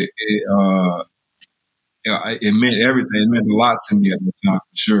 it meant everything. It meant a lot to me at the time,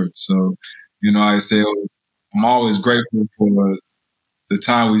 for sure. So, like I said, I'm always grateful for the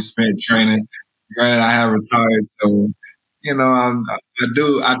time we spent training. Granted, I have retired, so I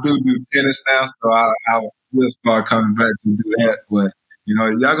do tennis now. So we'll start coming back to do that. But,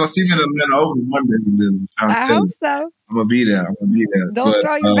 y'all gonna see me in Atlanta over Monday. I'm trying to I tell hope you. so. I'm gonna be there. Don't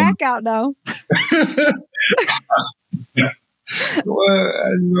throw your back out, though. Well,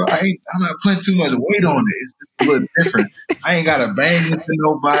 I'm not putting too much weight on it. It's just a little different. I ain't gotta bang into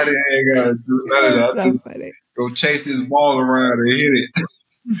nobody. I ain't gotta do none of that. So Just funny. go chase this ball around and hit it.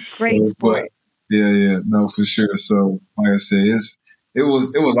 Great sport. But, no, for sure. So, like I said, it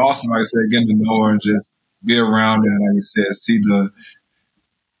was awesome. Like I said, getting to know her and just be around her. And like I said, see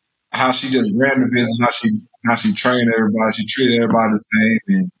how she just ran the business, how she trained everybody, she treated everybody the same,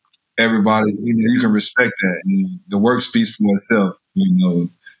 and everybody, you can respect that. And the work speaks for itself,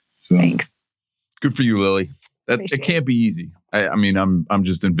 So Thanks. Good for you, Lily. It can't be easy. I mean, I'm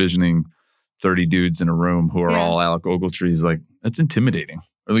just envisioning 30 dudes in a room who are all Alec Ogletrees. Like, that's intimidating.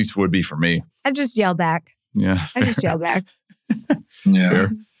 Or at least would be for me. I just yell back. Yeah. I just yell back. Yeah.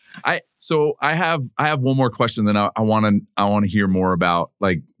 Fair. I have one more question. Then I want to hear more about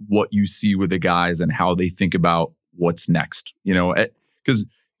like what you see with the guys and how they think about what's next. Because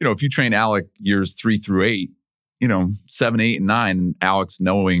if you train Alec years 3 through 8, 7, 8, and 9, Alec's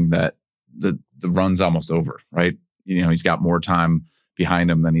knowing that the run's almost over, right? He's got more time behind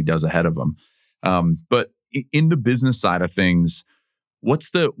him than he does ahead of him. But in the business side of things,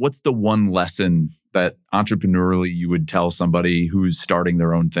 what's the one lesson that entrepreneurially you would tell somebody who's starting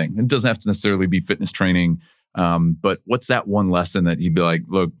their own thing? It doesn't have to necessarily be fitness training, but what's that one lesson that you'd be like,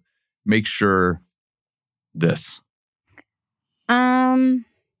 look, make sure this?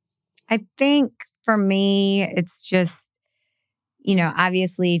 I think for me, it's just,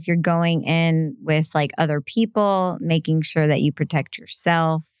 obviously if you're going in with like other people, making sure that you protect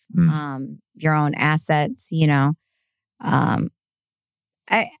yourself, your own assets,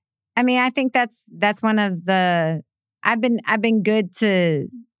 I think that's one of the, I've been good to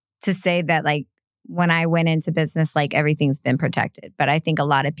say that like when I went into business, like everything's been protected. But I think a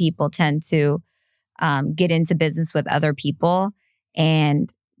lot of people tend to get into business with other people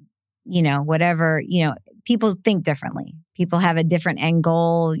and, people think differently. People have a different end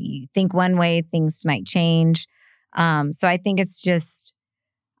goal. You think one way, things might change. So I think it's just,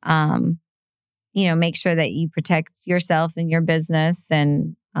 make sure that you protect yourself and your business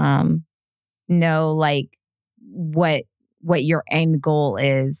and know like what your end goal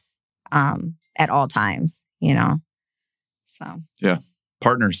is at all times, So yeah,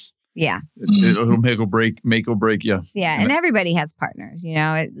 partners. Yeah, it'll make or break. Yeah, and everybody has partners.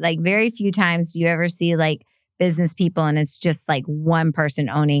 Like very few times do you ever see like business people and it's just like one person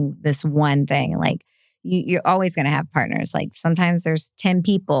owning this one thing. Like you're always going to have partners. Like sometimes there's 10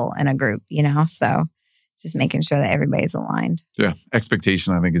 people in a group. So just making sure that everybody's aligned. Yeah.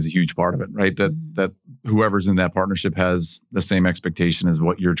 Expectation, I think, is a huge part of it, right? That whoever's in that partnership has the same expectation as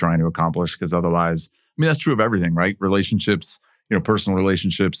what you're trying to accomplish. Because otherwise, that's true of everything, right? Relationships, personal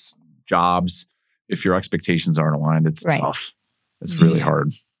relationships, jobs. If your expectations aren't aligned, it's tough. It's really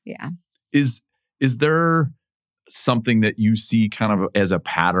hard. Yeah. Is there something that you see kind of as a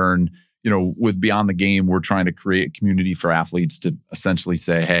pattern, with Beyond the Game, we're trying to create a community for athletes to essentially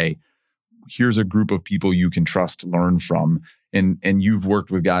say, hey, here's a group of people you can trust to learn from. And you've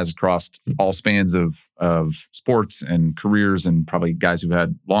worked with guys across all spans of sports and careers, and probably guys who've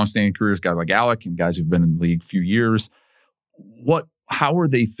had longstanding careers, guys like Alec and guys who've been in the league a few years. How are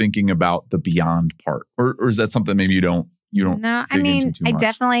they thinking about the beyond part? Or is that something maybe you don't No, I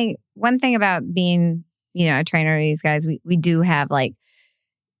definitely, one thing about being, a trainer to these guys, we do have like,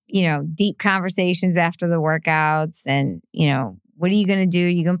 deep conversations after the workouts and, what are you going to do?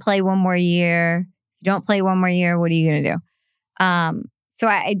 You can play one more year. If you don't play one more year, what are you going to do? So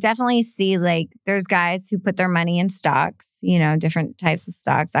I definitely see like there's guys who put their money in stocks, different types of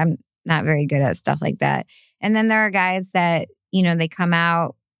stocks. I'm not very good at stuff like that. And then there are guys that, they come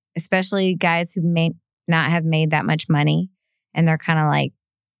out, especially guys who may not have made that much money. And they're kind of like,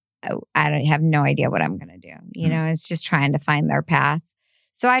 oh, I have no idea what I'm going to do. It's just trying to find their path.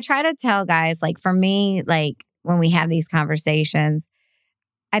 So I try to tell guys, like for me, like when we have these conversations,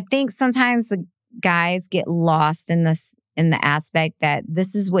 I think sometimes the guys get lost in the aspect that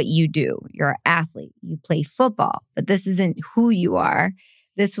this is what you do. You're an athlete. You play football, but this isn't who you are.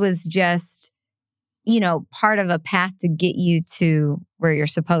 This was just, part of a path to get you to where you're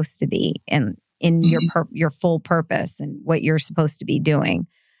supposed to be and in your full purpose and what you're supposed to be doing.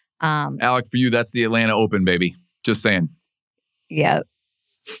 Alec, for you, that's the Atlanta Open, baby. Just saying. Yeah.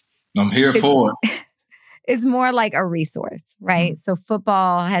 I'm here for it. It's more like a resource, right? So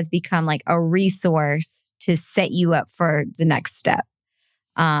football has become like a resource to set you up for the next step.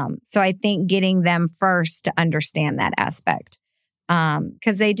 So I think getting them first to understand that aspect.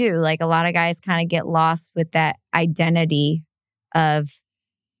 Because they do. Like a lot of guys kind of get lost with that identity of,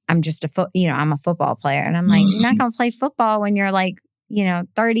 I'm just I'm a football player. And I'm like, you're not going to play football when you're like,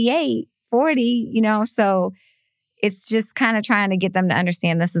 38, 40, so it's just kind of trying to get them to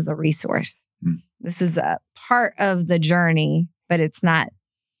understand this is a resource. This is a part of the journey, but it's not,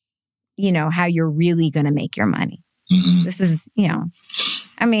 how you're really going to make your money. This is,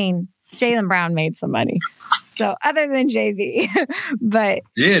 Jaylen Brown made some money. So other than JV, but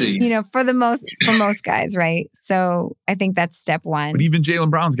did he? For most guys, right? So I think that's step one. But even Jaylen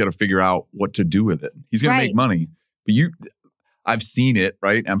Brown's got to figure out what to do with it. He's going to make money, but I've seen it,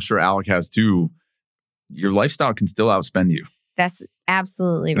 right? I'm sure Alec has too. Your lifestyle can still outspend you. That's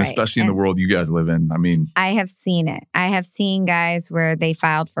absolutely right. Especially in the world you guys live in. I have seen it. I have seen guys where they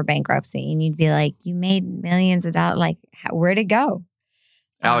filed for bankruptcy and you'd be like, you made millions of dollars. Like, where'd it go?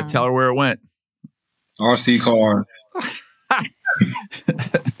 Alec, tell her where it went. RC cars.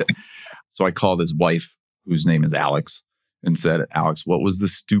 So I called his wife, whose name is Alex, and said, Alex, what was the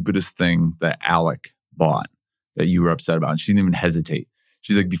stupidest thing that Alec bought that you were upset about? And she didn't even hesitate.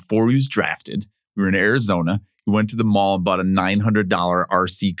 She's like, before he was drafted, we were in Arizona. He went to the mall and bought a $900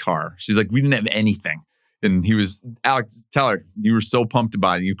 RC car. She's like, we didn't have anything. And Alex, tell her, you were so pumped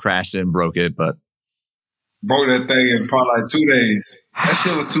about it. You crashed it and broke it, but. Broke that thing in probably like 2 days. That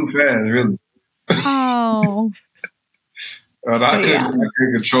shit was too fast, really. Oh. I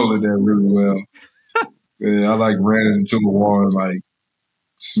couldn't control it there really well. I ran it into the wall and like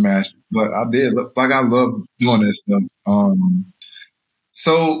smashed it. But I did. Like I love doing that stuff.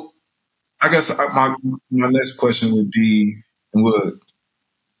 So I guess my next question would be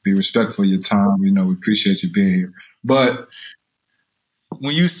respectful of your time. We appreciate you being here. But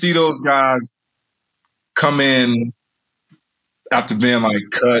when you see those guys come in after being like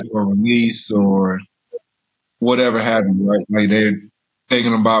cut or released or whatever have you, right? Like they're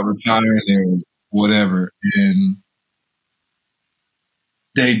thinking about retiring or whatever, and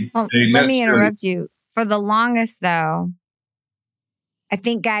let me interrupt you. For the longest, though, I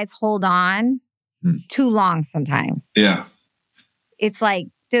think guys hold on too long sometimes. Yeah. It's like,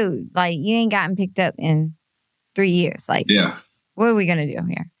 dude, like you ain't gotten picked up in 3 years. Like, what are we going to do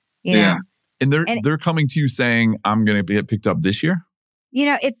here? You know? And they're coming to you saying, I'm going to get picked up this year?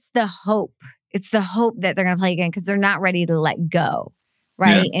 It's the hope. It's the hope that they're going to play again because they're not ready to let go,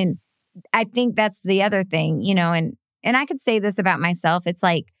 right? Yeah. And I think that's the other thing, and I could say this about myself. It's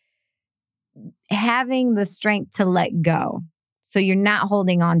like having the strength to let go. So you're not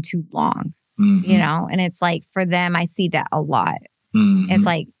holding on too long, and it's like for them, I see that a lot. It's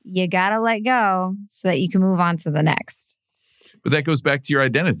like, you got to let go so that you can move on to the next. But that goes back to your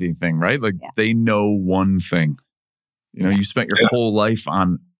identity thing, right? Like they know one thing. You spent your whole life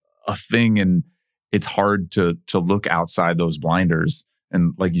on a thing, and it's hard to look outside those blinders.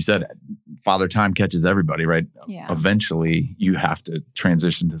 And like you said, father time catches everybody, right? Yeah. Eventually, you have to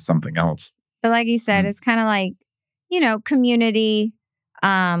transition to something else. But like you said, it's kind of like, community,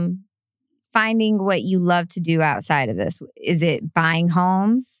 finding what you love to do outside of this. Is it buying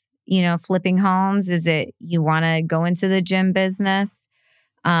homes? Flipping homes? Is it you want to go into the gym business?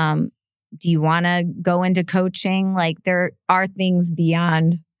 Do you want to go into coaching? Like there are things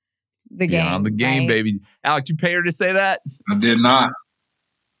beyond the game. Beyond the game, right? Baby. Alec, you pay her to say that? I did not.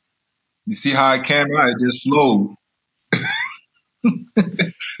 You see how it came out? It just flowed.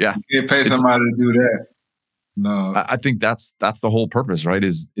 Yeah. You can't pay somebody to do that. No. I think that's the whole purpose, right?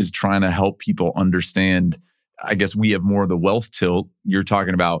 Is trying to help people understand. I guess we have more of the wealth tilt. You're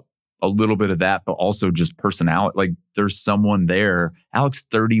talking about a little bit of that, but also just personality. Like there's someone there. Alec's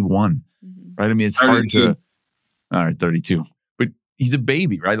 31, right? I mean, it's 32. Hard to. All right, 32, but he's a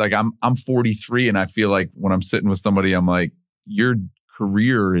baby, right? Like I'm 43, and I feel like when I'm sitting with somebody, I'm like, your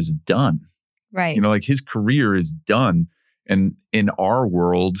career is done, right? Like his career is done. And in our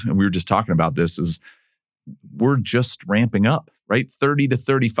world, and we were just talking about this, is we're just ramping up, right? 30 to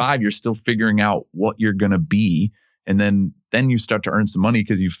 35, you're still figuring out what you're going to be. And then you start to earn some money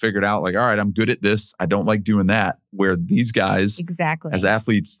because you've figured out like, all right, I'm good at this. I don't like doing that. Where these guys, exactly, as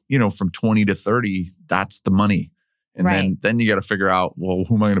athletes, from 20 to 30, that's the money. And then you got to figure out, well,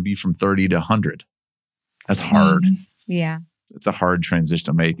 who am I going to be from 30 to 100? That's hard. Yeah. It's a hard transition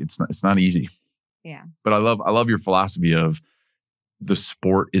to make. It's not easy. Yeah. But I love your philosophy of the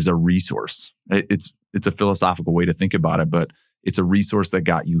sport is a resource. It's a philosophical way to think about it, but it's a resource that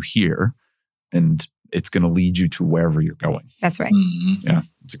got you here, and it's going to lead you to wherever you're going. That's right. Yeah,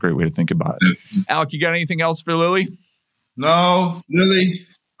 it's a great way to think about it. Alec, you got anything else for Lily? No, Lily,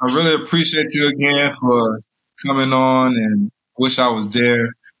 I really appreciate you again for coming on, and wish I was there.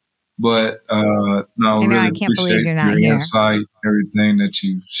 But no, really I can't believe appreciate you're not your here. insight, everything that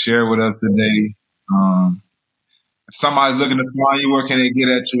you shared with us today. If somebody's looking to find you, where can they get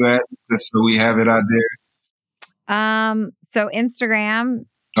at you at? Just so we have it out there. So Instagram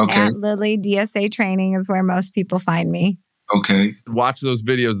Okay. at Lily DSA Training is where most people find me. Okay. Watch those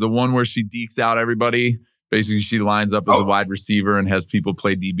videos. The one where she dekes out everybody. Basically, she lines up as a wide receiver and has people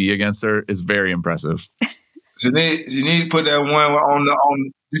play DB against her is very impressive. So you need to put that one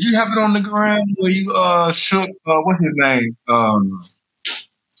on. Did you have it on the ground where you shook? What's his name?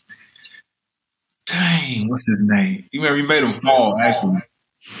 Dang, what's his name? You remember you made him fall? Actually,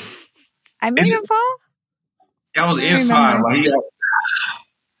 I made him fall. That was inside. Like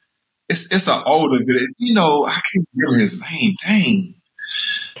it's an older video. I can't remember his name. Dang.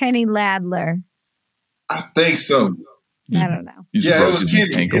 Kenny Ladler. I think so. I don't know. Yeah, it was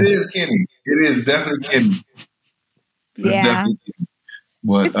Kenny. It is Kenny. It is definitely Kenny. Yeah. Definitely Kenny.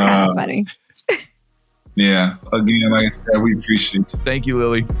 But, it's kind of funny. Yeah. Again, like I said, we appreciate you. Thank you,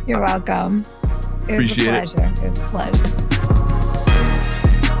 Lily. You're welcome. Appreciate it. It was a pleasure.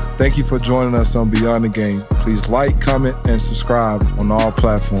 Thank you for joining us on Beyond the Game. Please like, comment, and subscribe on all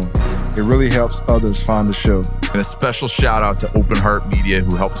platforms. It really helps others find the show. And a special shout out to Open Heart Media,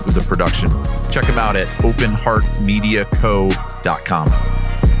 who helps with the production. Check them out at openheartmediaco.com.